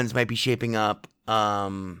Free Ones might be shaping up.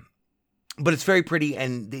 But it's very pretty,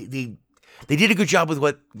 and they did a good job with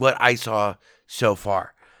what I saw so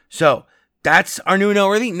far. So that's our new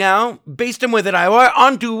noteworthy. Now, based on with it,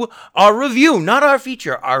 on to our review, not our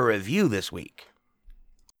feature, our review this week.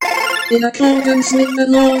 In accordance with the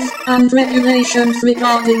laws and regulations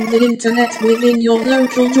regarding the internet within your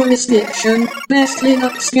local jurisdiction, Best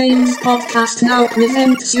Linux Games Podcast now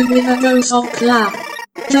presents you with a dose of clap.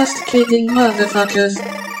 Just kidding, motherfuckers.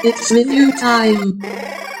 It's review time.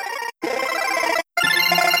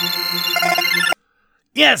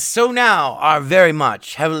 Yes, so now our very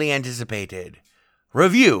much heavily anticipated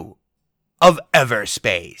review of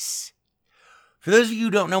Everspace. For those of you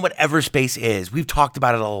who don't know what Everspace is, we've talked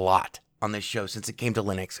about it a lot on this show since it came to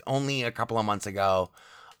Linux, only a couple of months ago.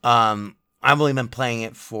 I've only been playing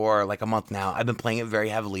it for like a month now. I've been playing it very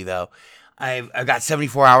heavily though. I've got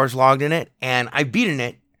 74 hours logged in it, and I've beaten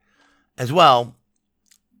it as well.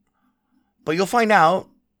 But you'll find out.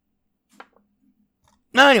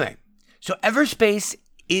 No, anyway. So Everspace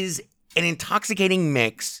is an intoxicating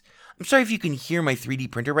mix. I'm sorry if you can hear my 3D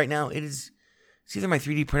printer right now. It's either my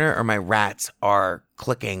 3D printer or my rats are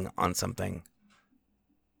clicking on something.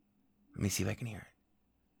 Let me see if I can hear it.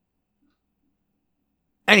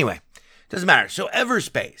 Anyway, doesn't matter. So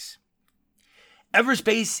Everspace.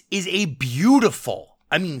 Everspace is a beautiful,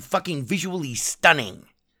 fucking visually stunning.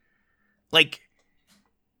 Like,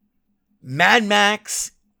 Mad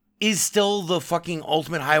Max is still the fucking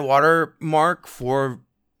ultimate high water mark for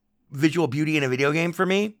visual beauty in a video game for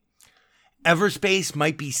me. Everspace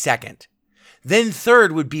might be second. Then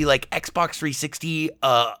third would be like Xbox 360,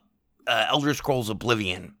 Elder Scrolls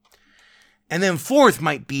Oblivion. And then fourth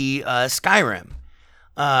might be Skyrim.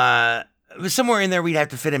 Somewhere in there we'd have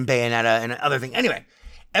to fit in Bayonetta and other thing. Anyway,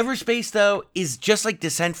 Everspace, though, is just like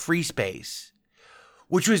Descent Free Space,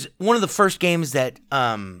 which was one of the first games that,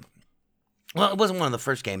 well, it wasn't one of the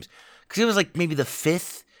first games, because it was like maybe the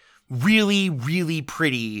fifth really, really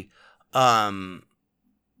pretty open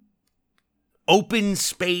open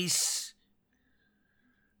space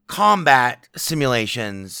combat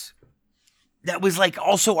simulations that was like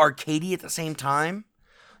also arcadey at the same time.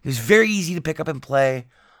 It was very easy to pick up and play.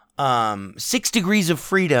 6 Degrees of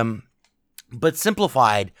Freedom, but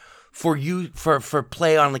simplified for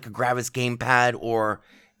play on like a Gravis gamepad or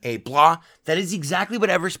a blah. That is exactly what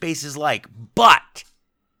Everspace is like. But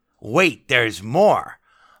wait, there's more.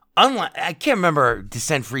 Unlike, I can't remember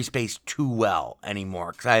Descent Free Space too well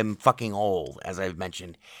anymore because I'm fucking old, as I've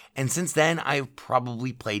mentioned. And since then, I've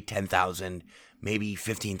probably played 10,000, maybe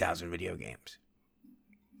 15,000 video games.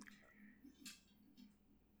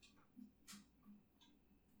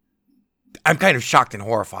 I'm kind of shocked and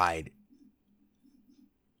horrified.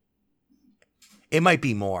 It might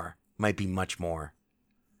be more. Might be much more.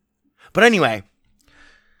 But anyway,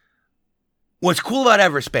 what's cool about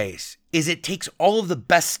Everspace is it takes all of the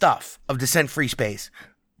best stuff of Descent Free Space.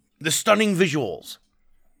 The stunning visuals.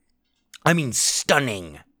 I mean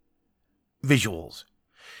stunning visuals.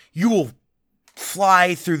 You will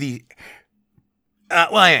fly through the...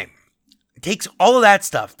 anyway, it takes all of that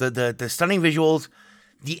stuff. The stunning visuals,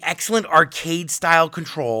 the excellent arcade-style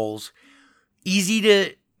controls, easy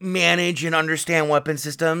to manage and understand weapon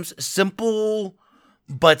systems, simple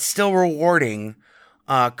but still rewarding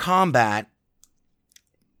combat,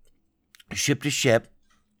 ship to ship,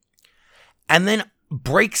 and then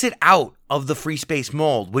breaks it out of the Free Space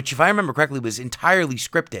mold, which, if I remember correctly, was entirely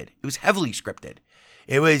scripted. It was heavily scripted.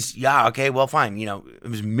 It was, yeah, okay, well, fine, it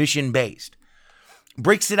was mission-based.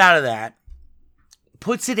 Breaks it out of that,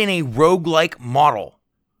 puts it in a roguelike model,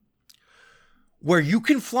 where you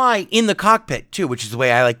can fly in the cockpit, too, which is the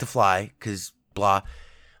way I like to fly, because blah.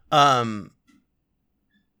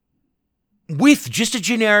 With just a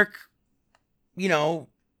generic,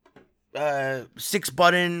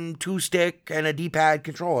 6-button, 2-stick, and a D-pad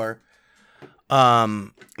controller.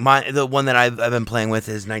 The one that I've been playing with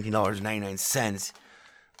is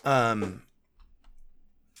 $19.99.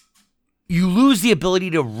 You lose the ability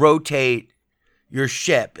to rotate your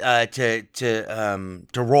ship, to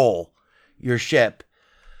roll your ship,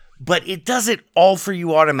 but it does it all for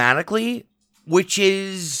you automatically, which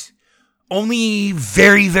is only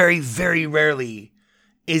very, very, very rarely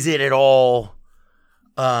is it at all.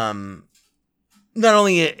 Not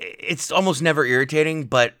only it's almost never irritating,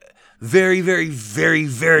 but very, very, very,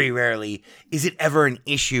 very rarely is it ever an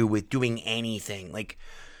issue with doing anything.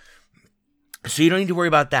 So you don't need to worry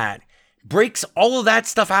about that. Breaks all of that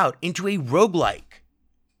stuff out into a roguelike,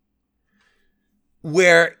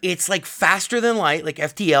 where it's like faster than light, like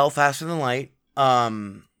FTL, faster than light,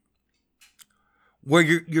 where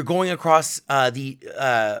you're going across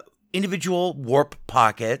the individual warp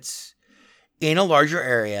pockets in a larger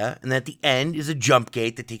area, and at the end is a jump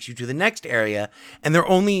gate that takes you to the next area, and there are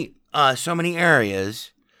only so many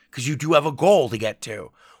areas, because you do have a goal to get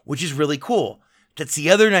to, which is really cool. That's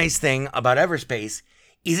the other nice thing about Everspace,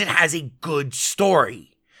 is it has a good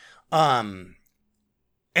story. And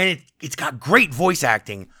it's got great voice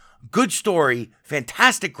acting, good story,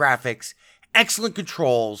 fantastic graphics, excellent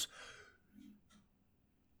controls.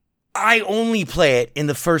 I only play it in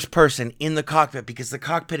the first person in the cockpit because the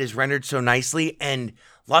cockpit is rendered so nicely, and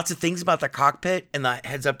lots of things about the cockpit and the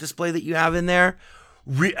heads-up display that you have in there,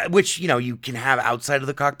 which, you can have outside of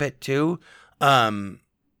the cockpit too, in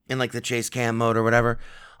like the chase cam mode or whatever.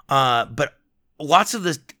 But lots of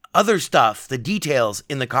the other stuff, the details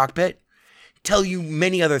in the cockpit, tell you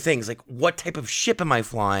many other things, like what type of ship am I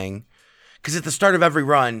flying? Because at the start of every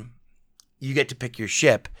run, you get to pick your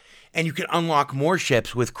ship, and you can unlock more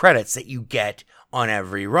ships with credits that you get on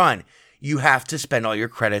every run. You have to spend all your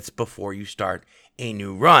credits before you start a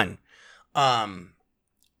new run. And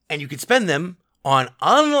you can spend them on,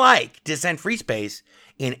 unlike Descent Free Space,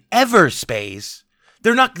 in Everspace.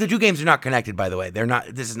 The two games are not connected, by the way.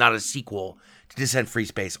 This is not a sequel to Descent Free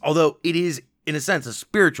Space, although it is, in a sense, a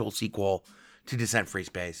spiritual sequel to Descent Free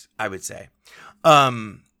Space, I would say.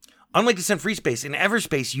 Unlike Descent Free Space, in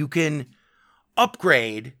Everspace, you can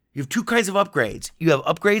upgrade. You have two kinds of upgrades. You have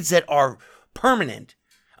upgrades that are permanent.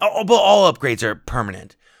 All upgrades are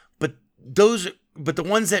permanent, but the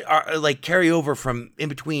ones that are like carry over from in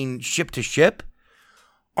between ship to ship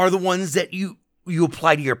are the ones that you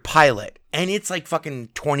apply to your pilot, and it's like fucking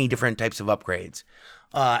 20 different types of upgrades.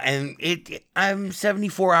 And I'm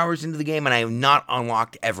 74 hours into the game, and I have not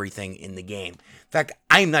unlocked everything in the game. In fact,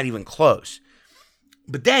 I'm not even close.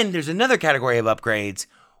 But then there's another category of upgrades,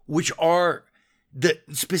 which are the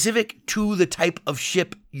specific to the type of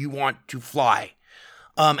ship you want to fly.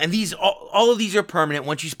 And these, all of these are permanent.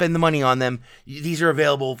 Once you spend the money on them, these are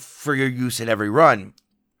available for your use at every run.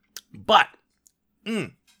 But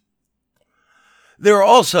There are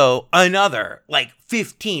also another, like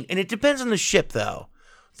 15, and it depends on the ship, though,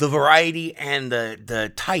 the variety and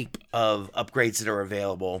the type of upgrades that are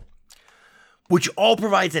available, which all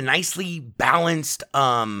provides a nicely balanced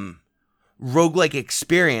roguelike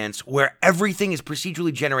experience where everything is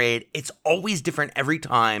procedurally generated. It's always different every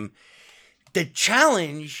time. The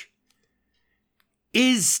challenge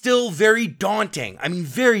is still very daunting. I mean,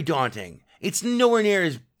 very daunting. It's nowhere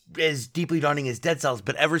near as deeply daunting as Dead Cells,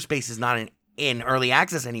 but Everspace is not in early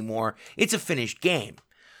access anymore. It's a finished game.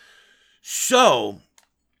 So,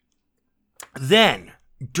 then,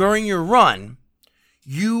 during your run,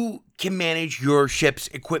 you can manage your ship's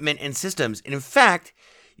equipment and systems. And in fact,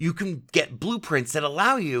 you can get blueprints that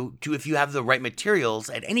allow you to, if you have the right materials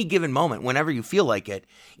at any given moment, whenever you feel like it,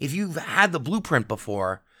 if you've had the blueprint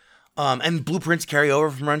before, and blueprints carry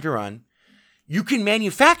over from run to run, you can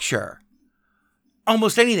manufacture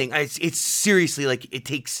almost anything. It's seriously like it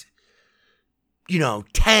takes,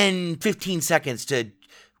 10, 15 seconds to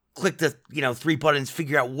click the, 3 buttons,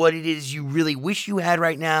 figure out what it is you really wish you had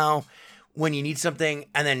right now when you need something,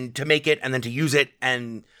 and then to make it, and then to use it,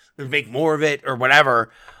 and make more of it, or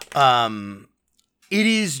whatever. It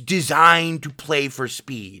is designed to play for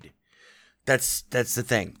speed. That's the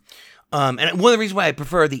thing. And one of the reasons why I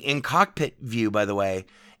prefer the in-cockpit view, by the way,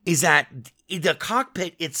 is that the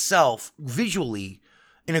cockpit itself, visually,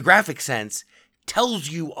 in a graphic sense, tells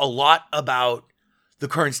you a lot about the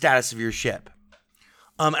current status of your ship.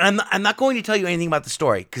 And I'm not going to tell you anything about the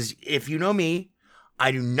story, because if you know me,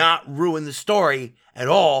 I do not ruin the story at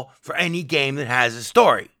all for any game that has a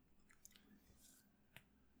story.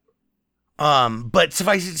 But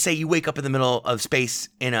suffice it to say, you wake up in the middle of space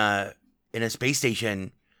in a space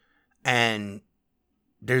station, and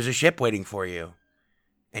there's a ship waiting for you,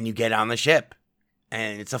 and you get on the ship,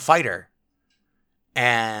 and it's a fighter,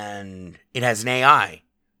 and it has an AI.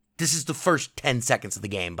 This is the first 10 seconds of the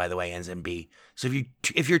game, by the way, NZB. So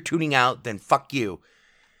if you're tuning out, then fuck you.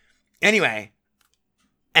 Anyway,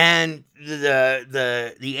 and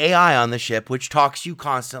the AI on the ship, which talks to you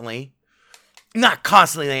constantly, not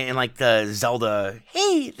constantly in like the Zelda,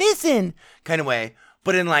 hey, listen kind of way,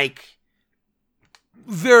 but in like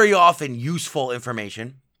very often useful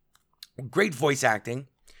information, great voice acting.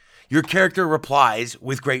 Your character replies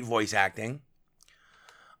with great voice acting.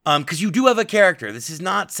 Because you do have a character. This is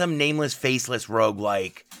not some nameless, faceless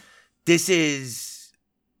roguelike. This is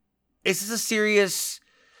a serious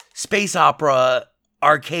space opera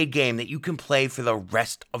arcade game that you can play for the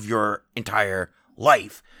rest of your entire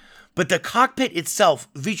life. But the cockpit itself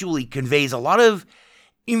visually conveys a lot of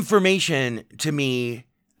information to me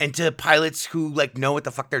and to pilots who like know what the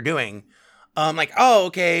fuck they're doing. Like, oh,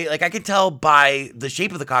 okay, like I can tell by the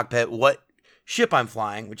shape of the cockpit what ship I'm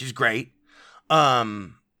flying, which is great.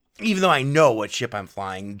 Even though I know what ship I'm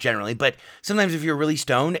flying generally, but sometimes if you're really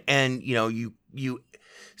stoned and, you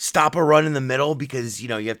stop a run in the middle because, you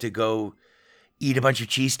have to go eat a bunch of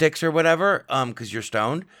cheese sticks or whatever, because you're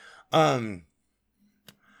stoned. And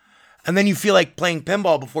then you feel like playing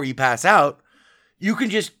pinball before you pass out, you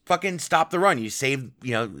can just fucking stop the run. You save,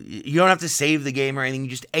 you don't have to save the game or anything.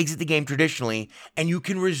 You just exit the game traditionally and you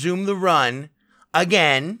can resume the run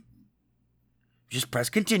again. Just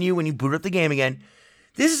press continue when you boot up the game again.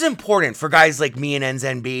 This is important for guys like me and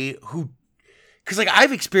NZB who, because like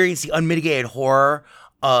I've experienced the unmitigated horror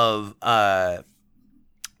of Rise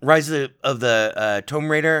of the Tomb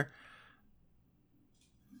Raider,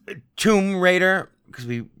 because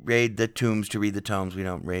we raid the tombs to read the tomes. We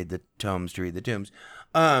don't raid the tomes to read the tombs.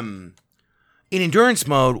 In endurance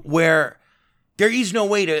mode, where there is no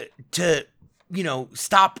way to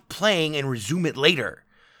stop playing and resume it later.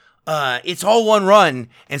 It's all one run,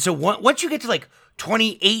 and so once you get to like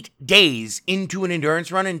 28 days into an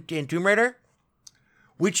endurance run in Tomb Raider,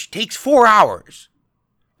 which takes 4 hours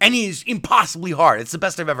and is impossibly hard. It's the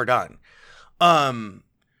best I've ever done.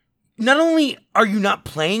 Not only are you not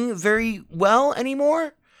playing very well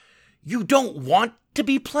anymore, you don't want to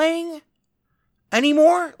be playing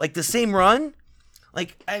anymore. Like the same run.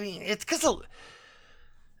 Like, I mean, it's because of,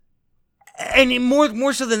 and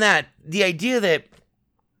more so than that, the idea that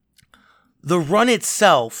the run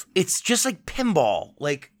itself, it's just like pinball.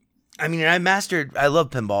 Like, I mean, I love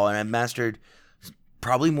pinball, and I've mastered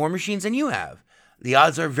probably more machines than you have. The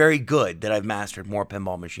odds are very good that I've mastered more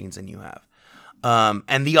pinball machines than you have.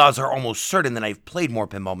 And the odds are almost certain that I've played more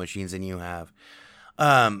pinball machines than you have. But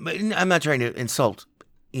I'm not trying to insult,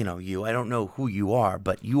 you. I don't know who you are,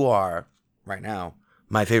 but you are, right now,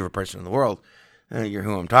 my favorite person in the world. You're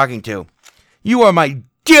who I'm talking to. You are my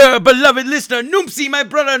dear, beloved listener, Noomsy, my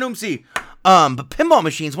brother Noomsy. But pinball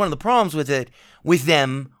machines, one of the problems with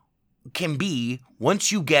them can be,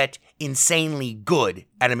 once you get insanely good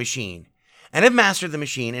at a machine and have mastered the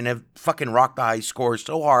machine and have fucking rocked the high score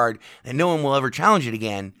so hard that no one will ever challenge it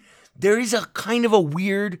again, there is a kind of a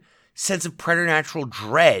weird sense of preternatural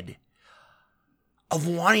dread of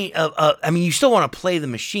wanting, I mean, you still want to play the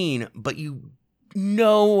machine, but you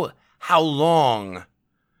know how long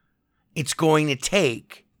it's going to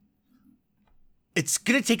take. It's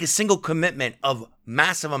going to take a single commitment of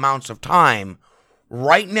massive amounts of time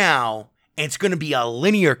right now, and it's going to be a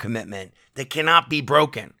linear commitment that cannot be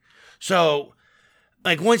broken. So,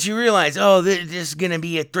 like, once you realize, oh, this is going to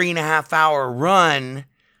be a 3.5 hour run,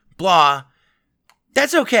 blah,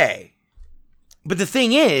 that's okay. But the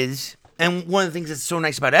thing is, and one of the things that's so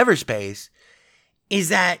nice about Everspace is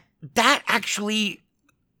that actually,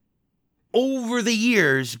 over the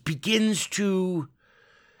years, begins to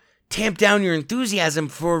tamp down your enthusiasm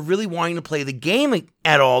for really wanting to play the game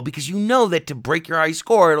at all, because you know that to break your high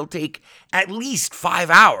score, it'll take at least 5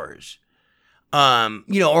 hours,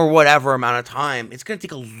 or whatever amount of time. It's going to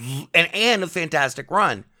take a fantastic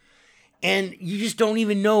run. And you just don't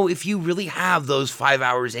even know if you really have those 5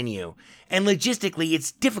 hours in you. And logistically,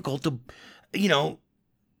 it's difficult to,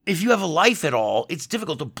 if you have a life at all, it's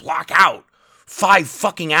difficult to block out 5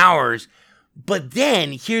 fucking hours. But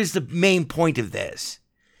then, here's the main point of this.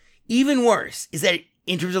 Even worse is that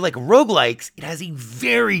in terms of like roguelikes, it has a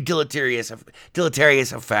very deleterious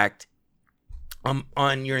effect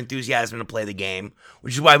on your enthusiasm to play the game,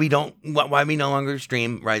 which is why we no longer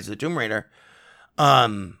stream Rise of the Tomb Raider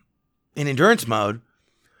in endurance mode,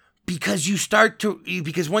 because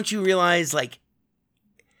because once you realize like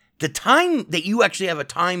the time that you actually have a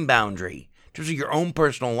time boundary in terms of your own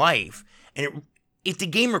personal life, and if the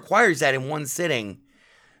game requires that in one sitting,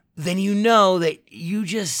 then you know that you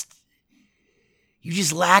just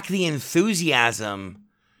lack the enthusiasm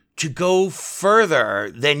to go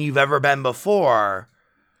further than you've ever been before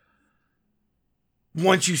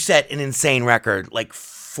once you set an insane record, like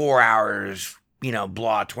 4 hours,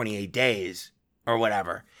 28 days or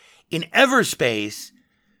whatever. In Everspace,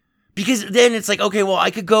 because then it's like, okay, well,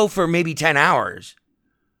 I could go for maybe 10 hours,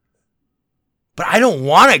 but I don't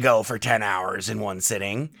want to go for 10 hours in one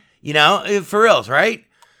sitting, for reals, right?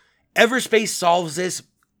 Everspace solves this.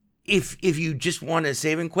 If you just want to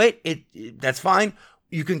save and quit, that's fine.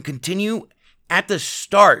 You can continue at the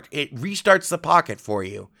start. It restarts the pocket for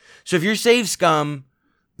you. So if you're save scum,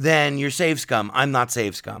 then you're save scum. I'm not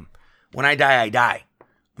save scum. When I die, I die.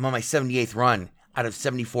 I'm on my 78th run out of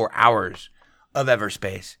 74 hours of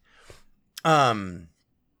Everspace. The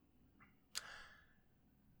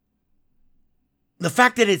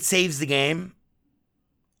fact that it saves the game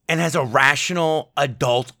and has a rational,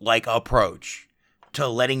 adult-like approach to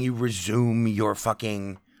letting you resume your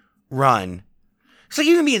fucking run. So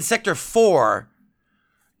you can be in Sector 4,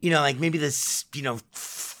 like maybe this, 4th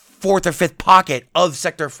or 5th pocket of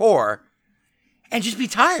Sector 4, and just be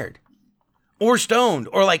tired or stoned,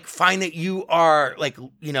 or like find that you are like,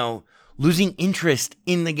 losing interest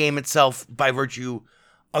in the game itself by virtue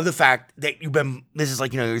of the fact that this is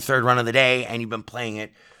like, your third run of the day and you've been playing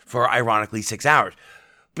it for ironically 6 hours.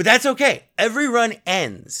 But that's okay. Every run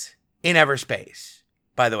ends in Everspace,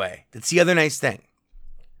 by the way. That's the other nice thing.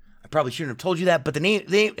 I probably shouldn't have told you that, but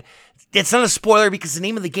it's not a spoiler because the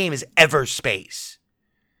name of the game is Everspace.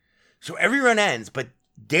 So every run ends, but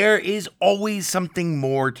there is always something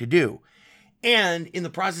more to do. And in the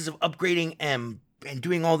process of upgrading and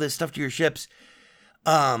doing all this stuff to your ships,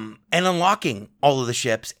 and unlocking all of the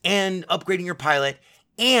ships, and upgrading your pilot,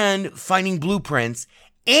 and finding blueprints,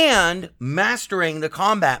 and mastering the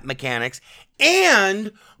combat mechanics,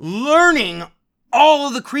 and learning all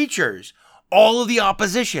of the creatures, all of the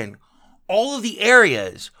opposition, all of the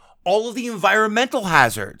areas, all of the environmental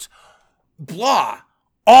hazards, blah,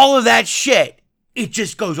 all of that shit. It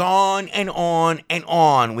just goes on and on and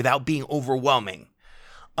on without being overwhelming.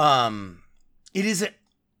 It is a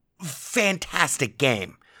fantastic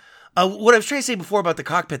game. What I was trying to say before about the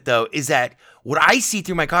cockpit, though, is that what I see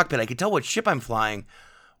through my cockpit, I can tell what ship I'm flying,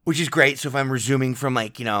 which is great. So if I'm resuming from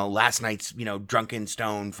like, last night's, drunken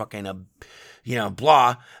stone fucking,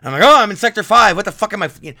 blah, I'm like, oh, I'm in Sector 5. What the fuck am I?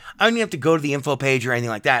 I don't even have to go to the info page or anything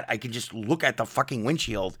like that. I can just look at the fucking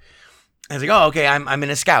windshield. And it's like, oh, okay, I'm in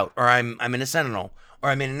a scout, or I'm in a sentinel,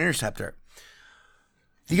 or I'm in an interceptor.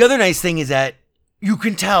 The other nice thing is that you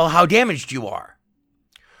can tell how damaged you are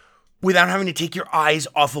without having to take your eyes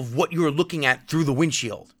off of what you're looking at through the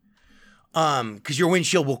windshield. Because your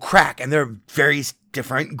windshield will crack, and there are various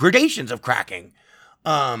different gradations of cracking.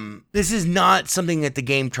 This is not something that the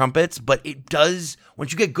game trumpets, but it does,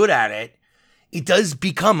 once you get good at it, it does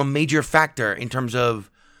become a major factor in terms of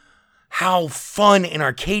how fun and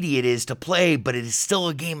arcadey it is to play, but it is still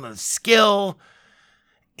a game of skill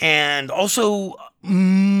and also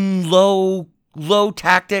low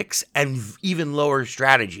tactics and even lower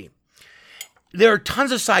strategy. There are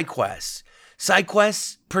tons of side quests. Side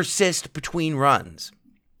quests persist between runs,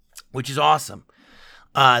 which is awesome.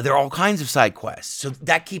 There are all kinds of side quests, so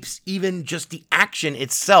that keeps even just the action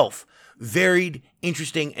itself varied,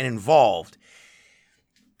 interesting, and involved.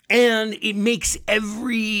 And it makes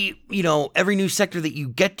every new sector that you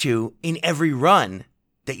get to in every run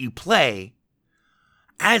that you play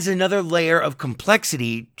adds another layer of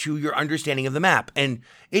complexity to your understanding of the map. And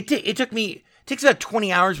it takes about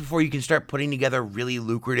 20 hours before you can start putting together really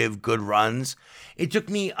lucrative, good runs. It took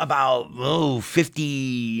me about, it took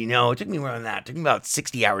me more than that. It took me about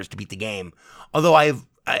 60 hours to beat the game. Although I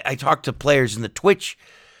talked to players in the Twitch,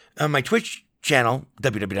 my Twitch channel,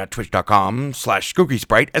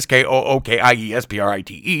 www.twitch.com/SkookySprite,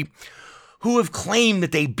 SKOOKIESPRITE, who have claimed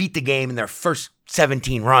that they beat the game in their first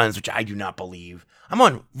 17 runs, which I do not believe. I'm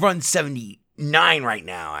on run 79 right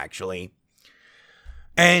now, actually.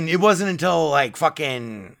 And it wasn't until like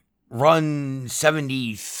fucking run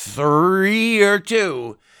 73 or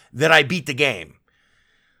 2 that I beat the game.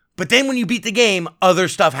 But then when you beat the game, other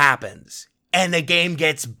stuff happens. And the game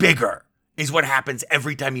gets bigger, is what happens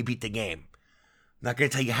every time you beat the game. I'm not going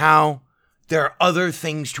to tell you how. There are other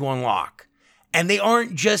things to unlock. And they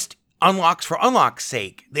aren't just unlocks for unlock's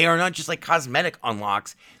sake. They are not just like cosmetic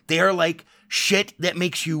unlocks. They are like shit that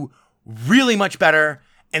makes you really much better.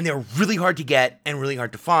 And they're really hard to get and really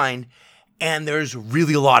hard to find. And there's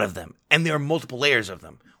really a lot of them. And there are multiple layers of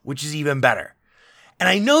them, which is even better. And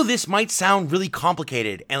I know this might sound really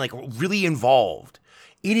complicated and like really involved.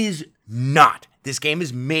 It is not. This game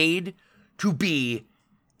is made to be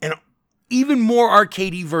an even more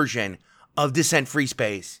arcadey version of Descent Free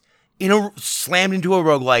Space slammed into a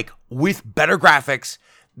roguelike with better graphics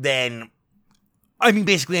than,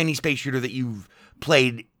 basically any space shooter that you've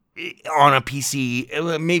played on a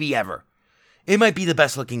PC, maybe ever. It might be the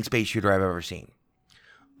best looking space shooter I've ever seen.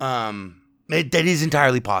 That is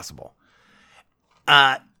entirely possible.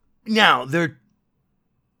 Now,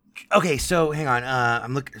 okay, so hang on.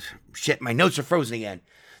 I'm looking. Shit, my notes are frozen again.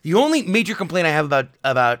 The only major complaint I have about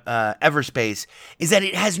Everspace is that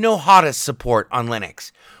it has no HOTAS support on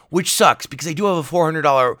Linux, which sucks because I do have a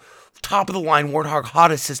 $400 top of the line Warthog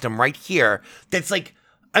HOTAS system right here. That's like,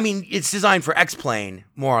 it's designed for X-Plane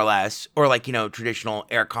more or less, or like traditional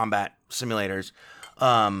air combat simulators.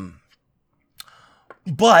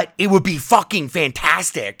 But it would be fucking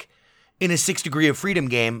fantastic in a 6 Degree of Freedom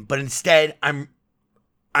game. But instead, I'm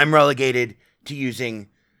relegated to using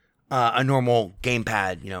a normal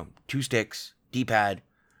gamepad, 2 sticks, D-pad,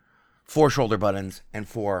 4 shoulder buttons, and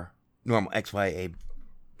 4 normal X, Y,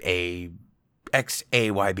 A, X,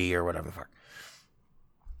 A, Y, B, or whatever the fuck.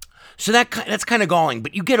 So that's kind of galling,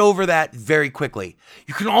 but you get over that very quickly.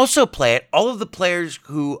 You can also play it. All of the players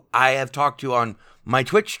who I have talked to on my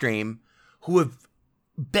Twitch stream who have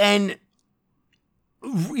been,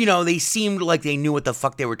 they seemed like they knew what the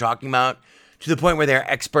fuck they were talking about, to the point where they're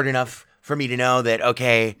expert enough for me to know that,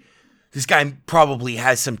 okay, this guy probably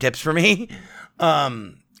has some tips for me.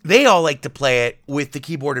 They all like to play it with the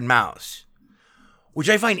keyboard and mouse, which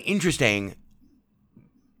I find interesting.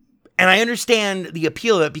 And I understand the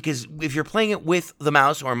appeal of it because if you're playing it with the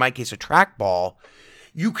mouse, or in my case, a trackball,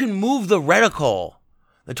 you can move the reticle,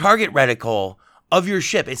 the target reticle of your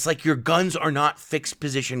ship. It's like your guns are not fixed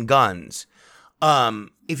position guns.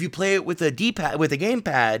 If you play it with a D-pad, with a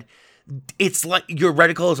gamepad, it's like your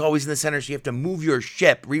reticle is always in the center, so you have to move your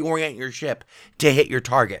ship, reorient your ship to hit your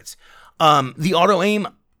targets. The auto aim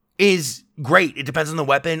is great. It depends on the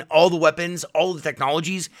weapon. All the weapons, all the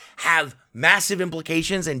technologies have massive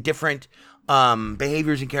implications and different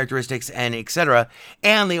behaviors and characteristics and etc.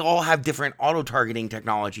 And they all have different auto-targeting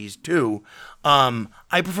technologies too.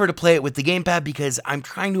 I prefer to play it with the gamepad because I'm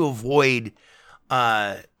trying to avoid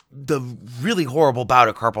the really horrible bout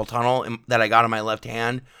of carpal tunnel that I got on my left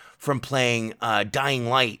hand from playing Dying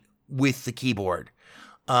Light with the keyboard.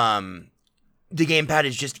 The gamepad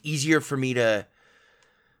is just easier for me to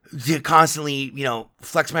constantly,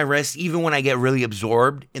 flex my wrists, even when I get really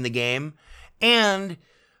absorbed in the game. And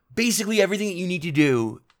basically everything that you need to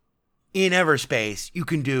do in Everspace, you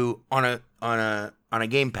can do on a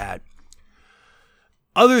gamepad.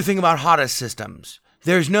 Other thing about HOTAS systems,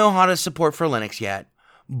 there's no HOTAS support for Linux yet,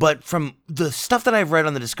 but from the stuff that I've read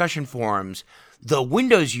on the discussion forums, the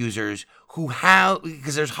Windows users who have,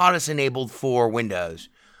 because there's HOTAS enabled for Windows,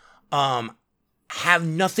 have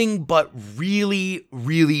nothing but really,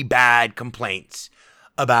 really bad complaints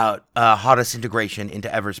about HOTAS integration into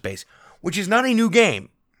Everspace, which is not a new game.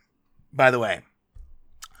 by the way.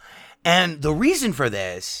 And the reason for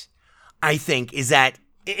this, I think, is that,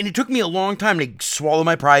 and it took me a long time to swallow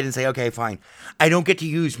my pride and say, okay, fine. I don't get to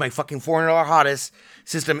use my fucking $400 hottest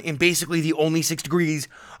system in basically the only 6 degrees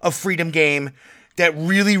of freedom game that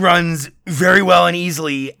really runs very well and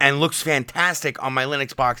easily and looks fantastic on my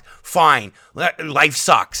Linux box. Fine. Life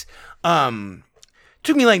sucks.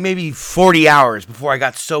 Took me like maybe 40 hours before I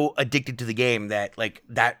got so addicted to the game that like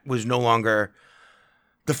that was no longer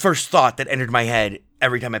the first thought that entered my head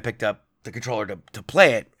every time I picked up the controller to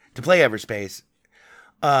play Everspace.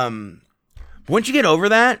 Once you get over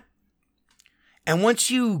that, and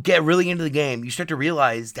once you get really into the game, you start to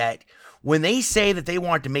realize that when they say that they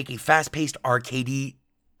want to make a fast-paced arcadey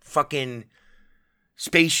fucking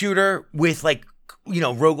space shooter with like,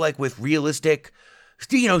 roguelike with realistic,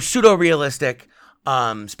 pseudo-realistic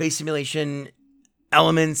space simulation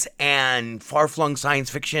elements and far-flung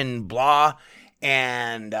science fiction blah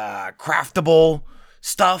and craftable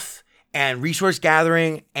stuff and resource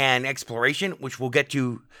gathering and exploration, which we'll get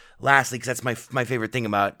to lastly because that's my favorite thing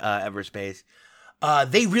about Everspace.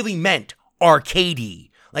 They really meant arcadey.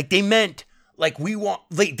 Like they meant like we want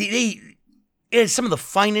they it has some of the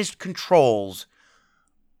finest controls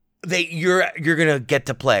that you're gonna get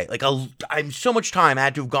to play. Like I'm so much time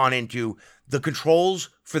had to have gone into the controls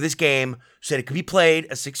for this game so that it could be played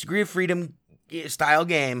a 6 Degree of Freedom style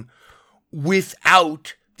game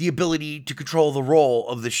without the ability to control the roll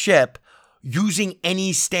of the ship using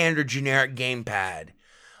any standard generic gamepad.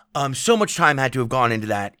 So much time had to have gone into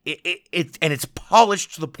that. It's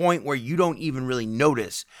polished to the point where you don't even really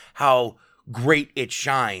notice how great it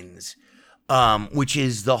shines, which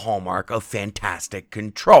is the hallmark of fantastic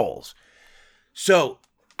controls. So,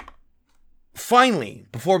 finally,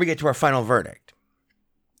 before we get to our final verdict,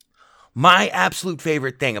 my absolute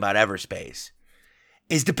favorite thing about Everspace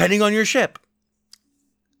is depending on your ship.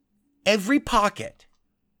 Every pocket,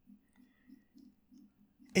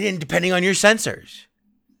 and depending on your sensors,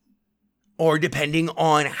 or depending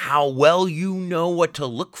on how well you know what to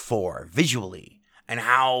look for visually and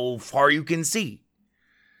how far you can see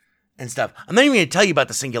and stuff. I'm not even going to tell you about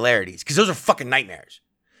the singularities because those are fucking nightmares.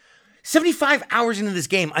 75 hours into this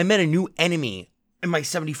game, I met a new enemy in my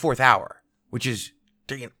 74th hour, which is,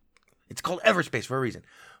 it's called Everspace for a reason.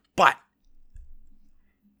 But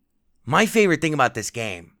my favorite thing about this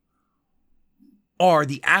game are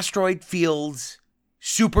the asteroid fields,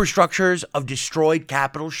 superstructures of destroyed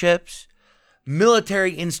capital ships,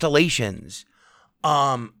 military installations,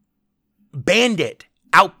 bandit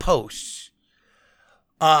outposts,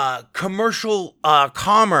 commercial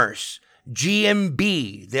commerce,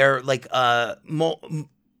 GMB. They're like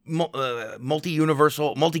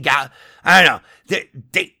multi-universal, I don't know.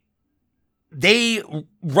 They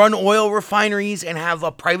run oil refineries and have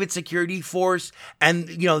a private security force, and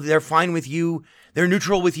they're fine with you. They're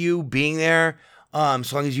neutral with you being there. So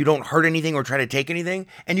long as you don't hurt anything or try to take anything,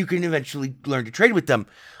 and you can eventually learn to trade with them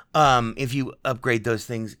if you upgrade those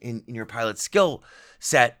things in your pilot skill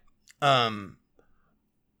set.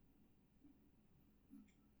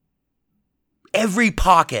 Every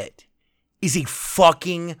pocket is a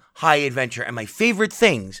fucking high adventure, and my favorite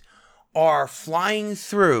things are flying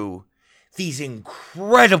through these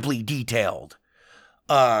incredibly detailed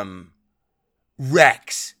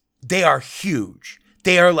wrecks. They are huge.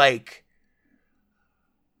 They are like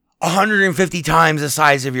 150 times the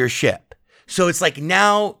size of your ship. So it's like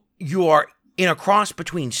now you are in a cross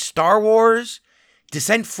between Star Wars,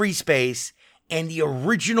 Descent Free Space, and the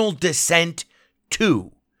original Descent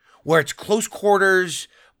 2, where it's close quarters,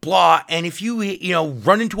 blah, and if you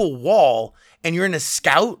run into a wall and you're in a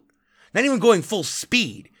scout, not even going full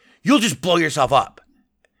speed, you'll just blow yourself up.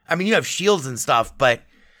 I mean, you have shields and stuff, but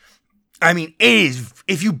I mean, it is,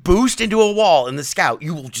 if you boost into a wall in the scout,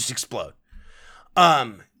 you will just explode.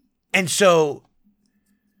 And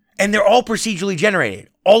they're all procedurally generated.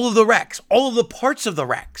 All of the wrecks, all of the parts of the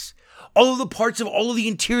wrecks, all of the parts of all of the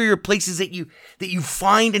interior places that you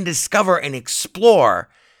find and discover and explore,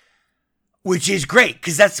 which is great,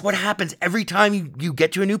 because that's what happens every time you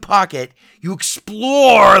get to a new pocket. You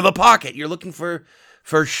explore the pocket. You're looking for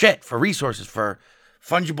shit, for resources, for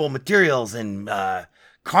fungible materials and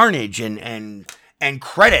carnage and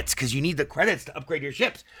credits, because you need the credits to upgrade your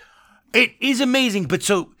ships. It is amazing, but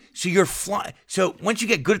so you're flying. So once you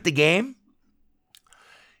get good at the game,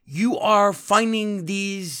 you are finding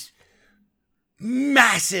these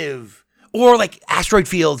massive or like asteroid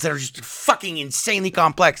fields that are just fucking insanely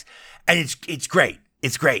complex, and it's great.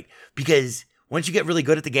 It's great because once you get really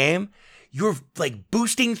good at the game, you're like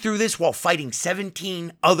boosting through this while fighting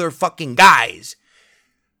 17 other fucking guys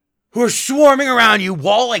who are swarming around you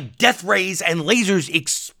while like death rays and lasers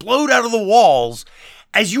explode out of the walls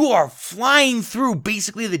as you are flying through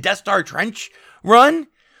basically the Death Star trench run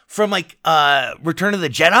from like Return of the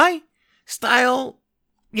Jedi style,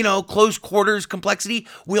 close quarters complexity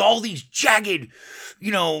with all these jagged,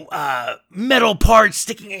 metal parts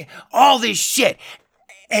sticking, all this shit.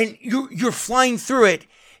 And you're flying through it,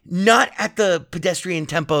 not at the pedestrian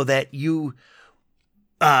tempo that you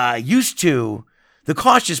used to, the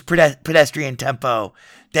cautious pedestrian tempo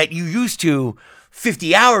that you used to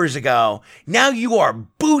 50 hours ago. Now you are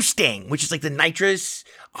boosting, which is like the nitrous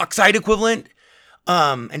oxide equivalent.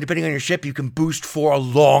 And depending on your ship, you can boost for a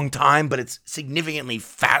long time, but it's significantly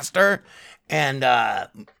faster. And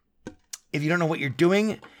if you don't know what you're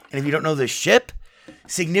doing, and if you don't know the ship,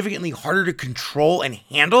 significantly harder to control and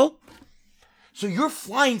handle. So you're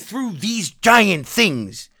flying through these giant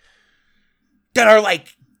things that are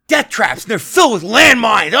like death traps, and they're filled with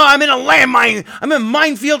landmines. Oh, I'm in a landmine. I'm in a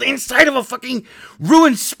minefield inside of a fucking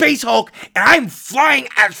ruined Space Hulk, and I'm flying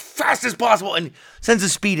as fast as possible, and sense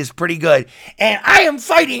of speed is pretty good. And I am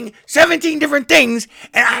fighting 17 different things,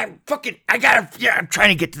 and I'm trying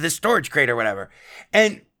to get to this storage crate or whatever.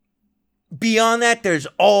 And beyond that, there's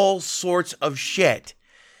all sorts of shit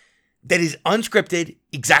that is unscripted,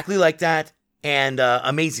 exactly like that, and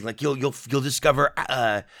amazing. Like you'll discover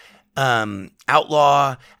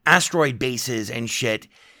outlaw asteroid bases and shit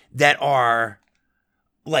that are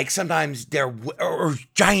like sometimes they're or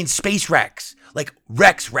giant space wrecks, like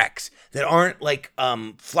wrecks that aren't like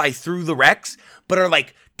fly through the wrecks, but are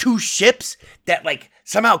like two ships that like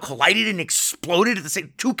somehow collided and exploded at the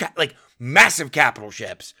same like massive capital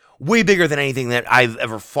ships. Way bigger than anything that I've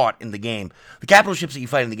ever fought in the game. The capital ships that you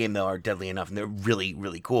fight in the game, though, are deadly enough, and they're really,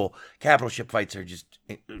 really cool. Capital ship fights are just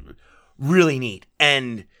really neat.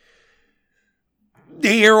 And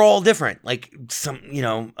they are all different. Like,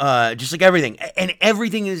 just like everything. And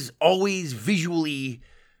everything is always visually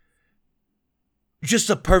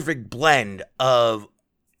just a perfect blend of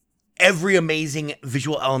every amazing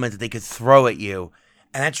visual element that they could throw at you.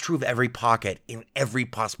 And that's true of every pocket in every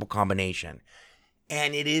possible combination.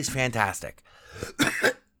 And it is fantastic.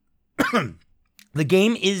 The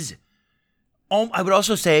game is, I would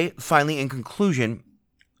also say, finally, in conclusion,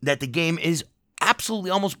 that the game is absolutely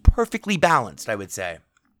almost perfectly balanced, I would say.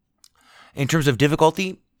 In terms of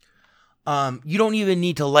difficulty, you don't even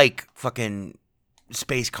need to like fucking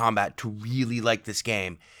space combat to really like this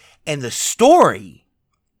game. And the story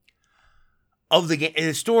of the game,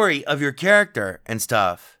 the story of your character and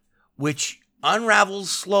stuff, which unravels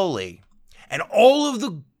slowly, and all of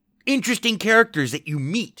the interesting characters that you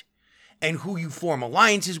meet and who you form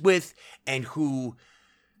alliances with and who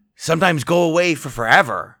sometimes go away for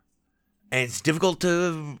forever. And it's difficult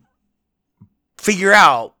to figure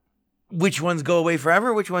out which ones go away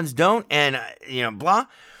forever, which ones don't, and, blah.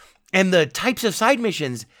 And the types of side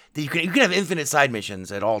missions that you can have infinite side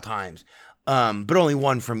missions at all times, but only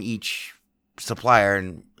one from each supplier.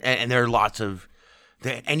 And there are lots of,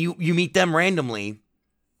 and you meet them randomly.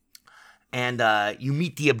 And you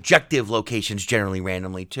meet the objective locations generally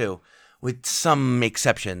randomly, too, with some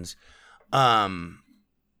exceptions. All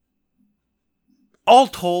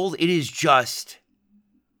told, it is just...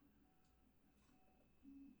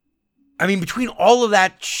 between all of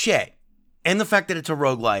that shit and the fact that it's a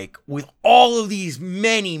roguelike, with all of these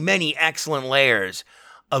many, many excellent layers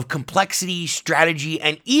of complexity, strategy,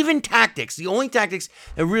 and even tactics. The only tactics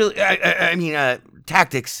that really...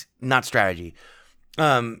 tactics, not strategy.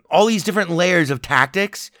 All these different layers of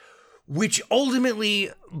tactics, which ultimately,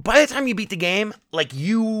 by the time you beat the game, like,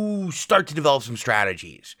 you start to develop some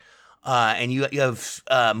strategies. And you have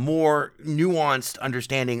more nuanced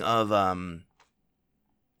understanding of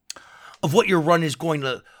what your run is going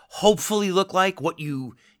to hopefully look like, what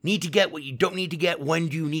you need to get, what you don't need to get, when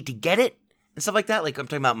do you need to get it, and stuff like that. Like, I'm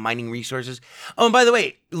talking about mining resources. Oh, and by the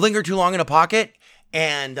way, linger too long in a pocket,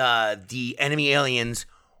 and the enemy aliens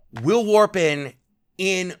will warp in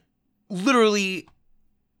literally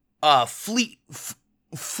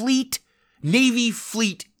Navy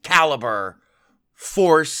fleet caliber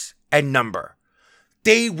force and number.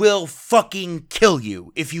 They will fucking kill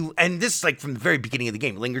you if you, and this is like from the very beginning of the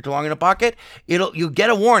game, linger too long in a pocket, you'll get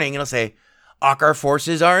a warning, it'll say, Okkar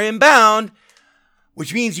forces are inbound,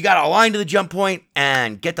 which means you gotta align to the jump point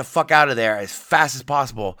and get the fuck out of there as fast as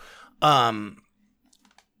possible. The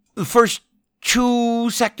first 2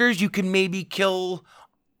 sectors, you can maybe kill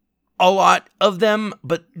a lot of them,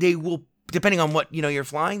 but they will, depending on what, you're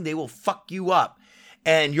flying, they will fuck you up.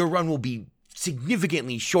 And your run will be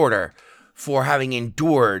significantly shorter for having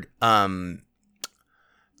endured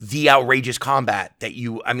the outrageous combat that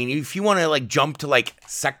if you want to like jump to like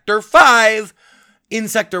Sector 5 in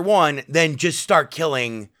Sector 1, then just start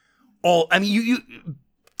killing all. I mean, you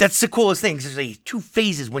that's the coolest thing. There's like 2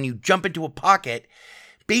 phases when you jump into a pocket.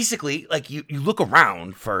 Basically, like you look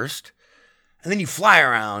around first, and then you fly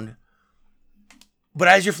around. But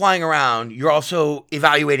as you're flying around, you're also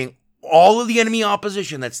evaluating all of the enemy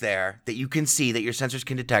opposition that's there that you can see, that your sensors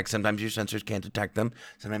can detect. Sometimes your sensors can't detect them.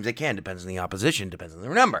 Sometimes they can. Depends on the opposition. Depends on the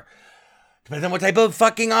number. Depends on what type of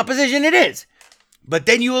fucking opposition it is. But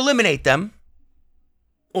then you eliminate them,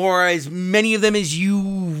 or as many of them as you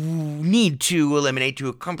need to eliminate to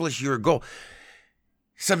accomplish your goal.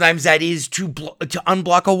 Sometimes that is to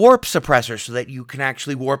unblock a warp suppressor so that you can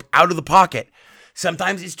actually warp out of the pocket.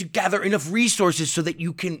 Sometimes it's to gather enough resources so that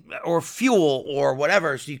you can, or fuel or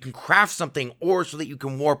whatever, so you can craft something, or so that you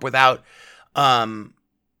can warp without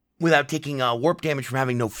taking warp damage from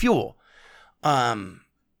having no fuel.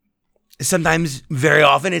 Sometimes, very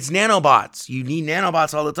often, it's nanobots. You need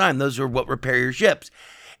nanobots all the time. Those are what repair your ships.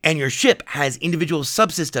 And your ship has individual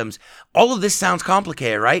subsystems. All of this sounds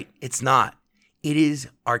complicated, right? It's not. It is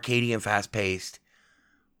arcadey and fast-paced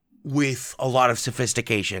with a lot of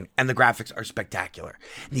sophistication, and the graphics are spectacular.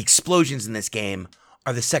 The explosions in this game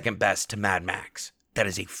are the second best to Mad Max. That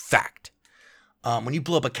is a fact. When you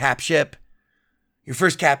blow up a cap ship, your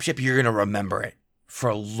first cap ship, you're going to remember it for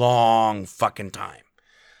a long fucking time.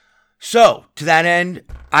 So, to that end,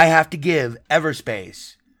 I have to give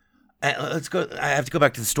Everspace, I have to go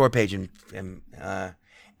back to the store page and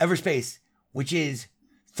Everspace, which is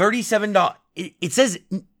 $37. It says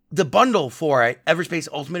the bundle for it, Everspace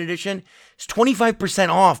Ultimate Edition, is 25%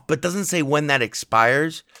 off, but doesn't say when that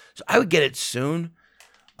expires. So I would get it soon.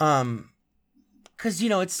 Because,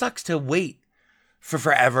 it sucks to wait for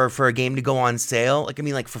forever for a game to go on sale.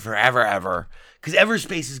 For forever, ever. Because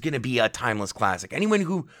Everspace is going to be a timeless classic.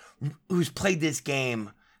 Anyone who's played this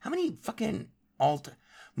game, how many fucking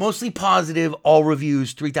mostly positive, all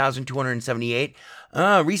reviews, 3,278.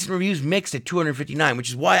 Recent reviews mixed at 259, which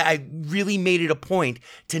is why I really made it a point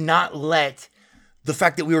to not let the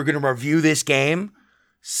fact that we were going to review this game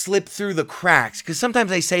slip through the cracks. Because sometimes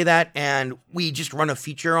I say that and we just run a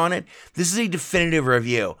feature on it. This is a definitive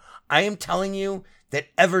review. I am telling you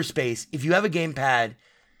that Everspace, if you have a gamepad,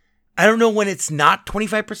 I don't know when it's not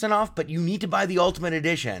 25% off, but you need to buy the Ultimate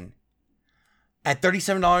Edition at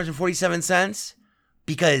 $37.47.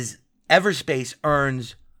 Because Everspace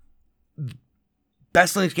earns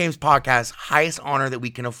Best Linux Games Podcast highest honor that we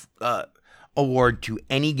can award to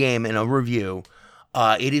any game in a review.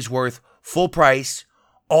 It is worth full price,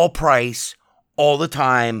 all the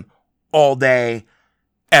time, all day,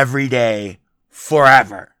 every day,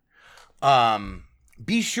 forever.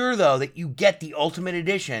 Be sure though that you get the Ultimate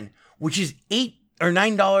Edition, which is $8 or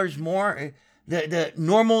 $9 more. The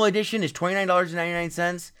normal edition is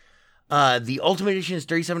 $29.99. The Ultimate Edition is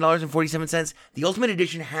 $37.47. The Ultimate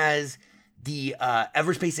Edition has the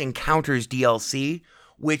Everspace Encounters DLC,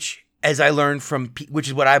 which, as I learned which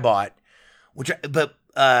is what I bought, but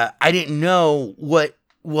I didn't know what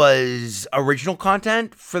was original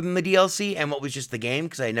content from the DLC and what was just the game,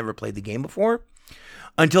 because I had never played the game before,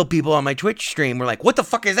 until people on my Twitch stream were like, "What the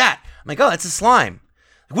fuck is that?" I'm like, "Oh, it's a slime."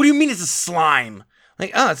 Like, what do you mean it's a slime?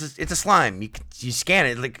 Like, oh, it's a slime. You scan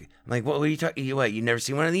it. Like, what are you talking? What, you never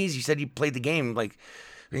seen one of these? You said you played the game. Like,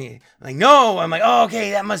 no. I'm like, oh, okay,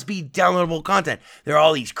 that must be downloadable content. There are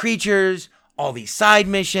all these creatures, all these side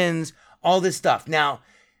missions, all this stuff. Now,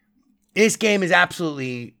 this game is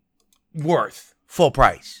absolutely worth full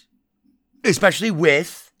price, especially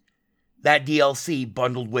with that DLC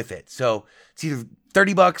bundled with it. So it's either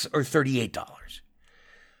 $30 or $38.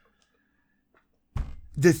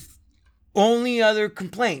 The only other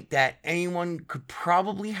complaint that anyone could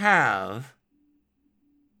probably have,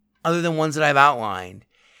 other than ones that I've outlined,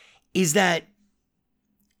 is that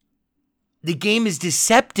the game is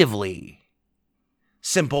deceptively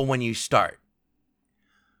simple when you start.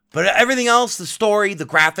 But everything else, the story, the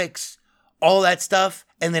graphics, all that stuff,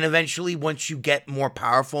 and then eventually once you get more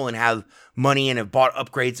powerful and have money and have bought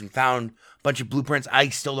upgrades and found a bunch of blueprints, I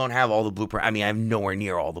still don't have all the blueprints. I mean, I have nowhere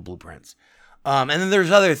near all the blueprints. And then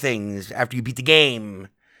there's other things after you beat the game,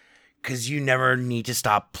 because you never need to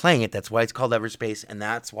stop playing it. That's why it's called Everspace, and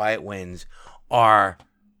that's why it wins our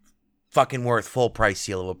fucking worth full price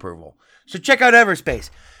seal of approval. So check out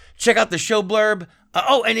Everspace. Check out the show blurb.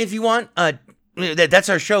 And if you want, that's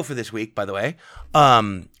our show for this week, by the way.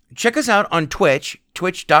 Check us out on Twitch,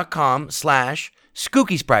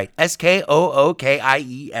 twitch.com/SkookySprite,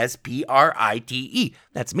 SKOOKIESPRITE.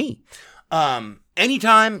 That's me.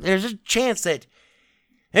 Anytime there's a chance that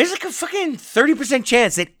There's like a fucking 30%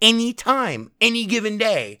 chance that any time, any given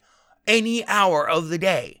day, any hour of the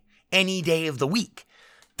day, any day of the week,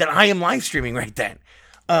 that I am live streaming right then.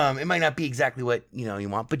 It might not be exactly what, you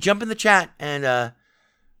want, but jump in the chat and,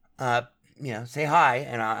 say hi,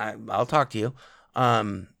 and I'll talk to you.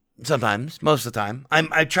 Sometimes, most of the time.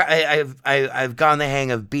 I've gotten the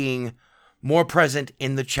hang of being more present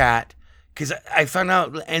in the chat, because I found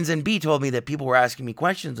out, NZB told me that people were asking me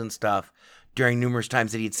questions and stuff during numerous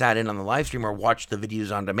times that he'd sat in on the live stream or watched the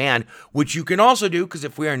videos on demand, which you can also do, because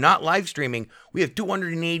if we are not live streaming, we have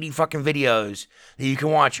 280 fucking videos that you can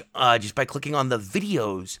watch just by clicking on the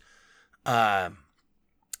videos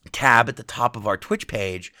tab at the top of our Twitch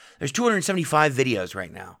page. There's 275 videos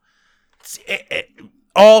right now.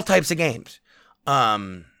 All types of games.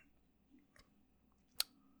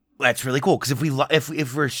 That's really cool, because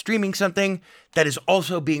if we're streaming something, that is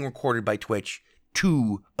also being recorded by Twitch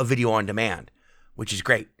to a video on demand, which is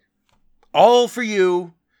great. All for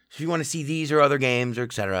you. So if you want to see these or other games or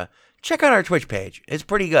etc., check out our Twitch page. It's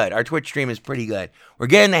pretty good. Our Twitch stream is pretty good. We're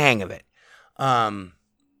getting the hang of it.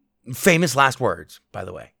 Famous last words, by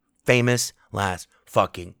the way. Famous last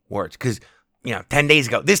fucking words. Because, 10 days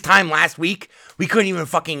ago, this time last week, we couldn't even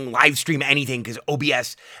fucking live stream anything because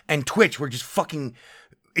OBS and Twitch were just fucking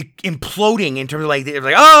imploding in terms of like, they're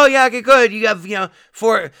like, oh yeah, okay, good. You have,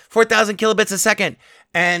 4,000 kilobits a second.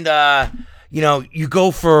 And, you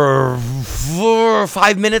go for 4 or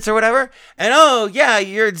 5 minutes or whatever. And oh yeah,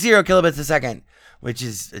 you're at 0 kilobits a second, which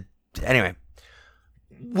is, anyway,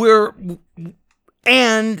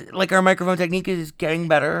 and like our microphone technique is getting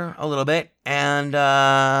better a little bit, and,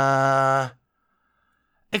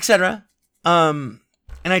 etc. And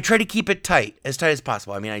I try to keep it as tight as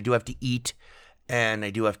possible. I mean, I do have to eat, and I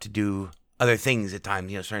do have to do other things at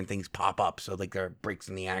times. Certain things pop up, so like there are breaks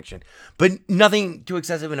in the action, but nothing too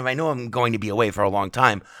excessive. And if I know I'm going to be away for a long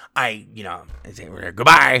time, I say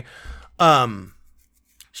goodbye.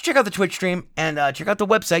 Just check out the Twitch stream and check out the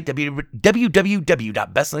website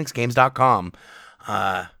www.bestlinuxgames.com,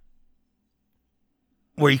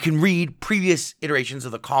 where you can read previous iterations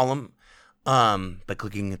of the column. By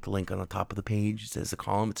clicking at the link on the top of the page. It says the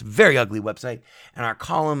column. It's a very ugly website, and our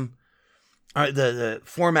column, the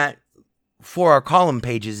format for our column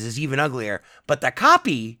pages is even uglier, but the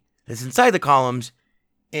copy that's inside the columns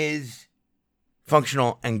is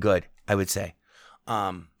functional and good, I would say.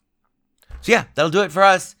 So yeah, that'll do it for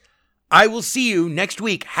us. I will see you next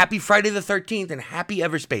week. Happy Friday the 13th, and happy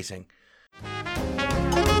Everspacing. 4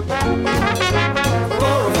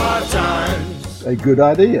 or 5 times. A good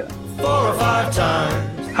idea. 4 or 5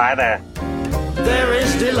 times. Hi there. There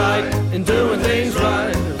is delight in doing things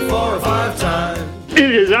right. 4 or 5 times.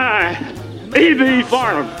 It is I, E.B.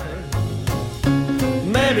 Farnham.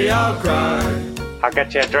 Maybe I'll cry. I'll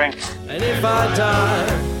get you a drink. And if I die,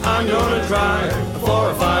 I'm gonna try 4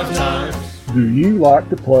 or 5 times. Do you like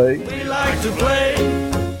to play? We like to play.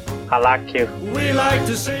 I like you. We like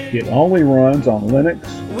to sing. It only runs on Linux.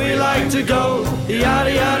 We like to go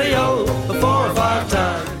yada yada yo 4 or 5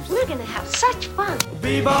 times. We're gonna have such fun.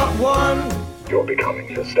 Bebop 1. You're becoming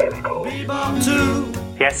hysterical. Bebop 2.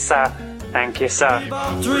 Yes, sir. Thank you, sir.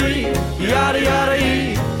 Bebop 3. Yada yada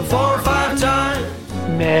e 4 or 5 times.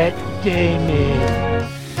 Matt Damon.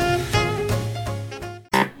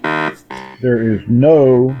 There is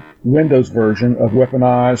no Windows version of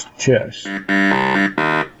weaponized chess.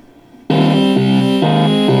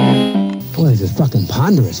 Boy, this is fucking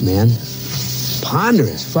ponderous, man.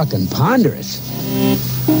 Ponderous, fucking ponderous.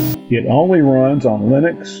 It only runs on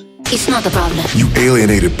Linux. It's not a problem. You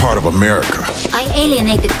alienated part of America. I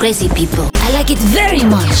alienated crazy people. I like it very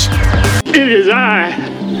much. It is I,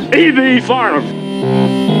 E.B. Farnham.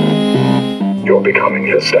 You're becoming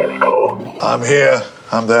hysterical. I'm here,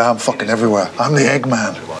 I'm there, I'm fucking everywhere. I'm the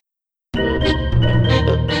Eggman.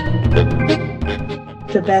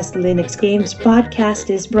 The Best Linux Games podcast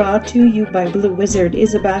is brought to you by Blue Wizard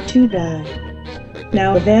is About to Die.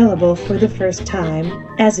 Now available for the first time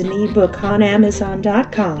as an ebook on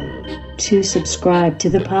Amazon.com. To subscribe to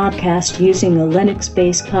the podcast using a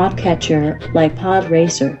Linux-based podcatcher like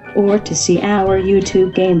Podracer, or to see our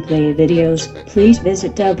YouTube gameplay videos, please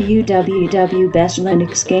visit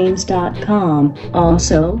www.bestlinuxgames.com.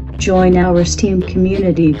 Also, join our Steam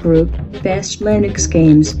community group, Best Linux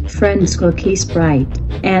Games, Friends Cookie Sprite,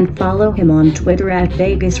 and follow him on Twitter at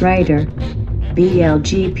VegasWriter.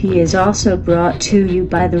 BLGP is also brought to you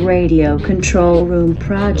by the Radio Control Room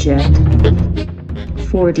Project.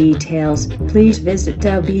 For details, please visit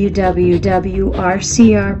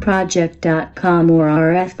www.rcrproject.com or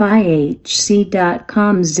rfihc.com.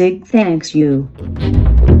 Zig thanks you.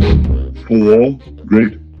 For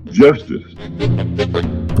great justice.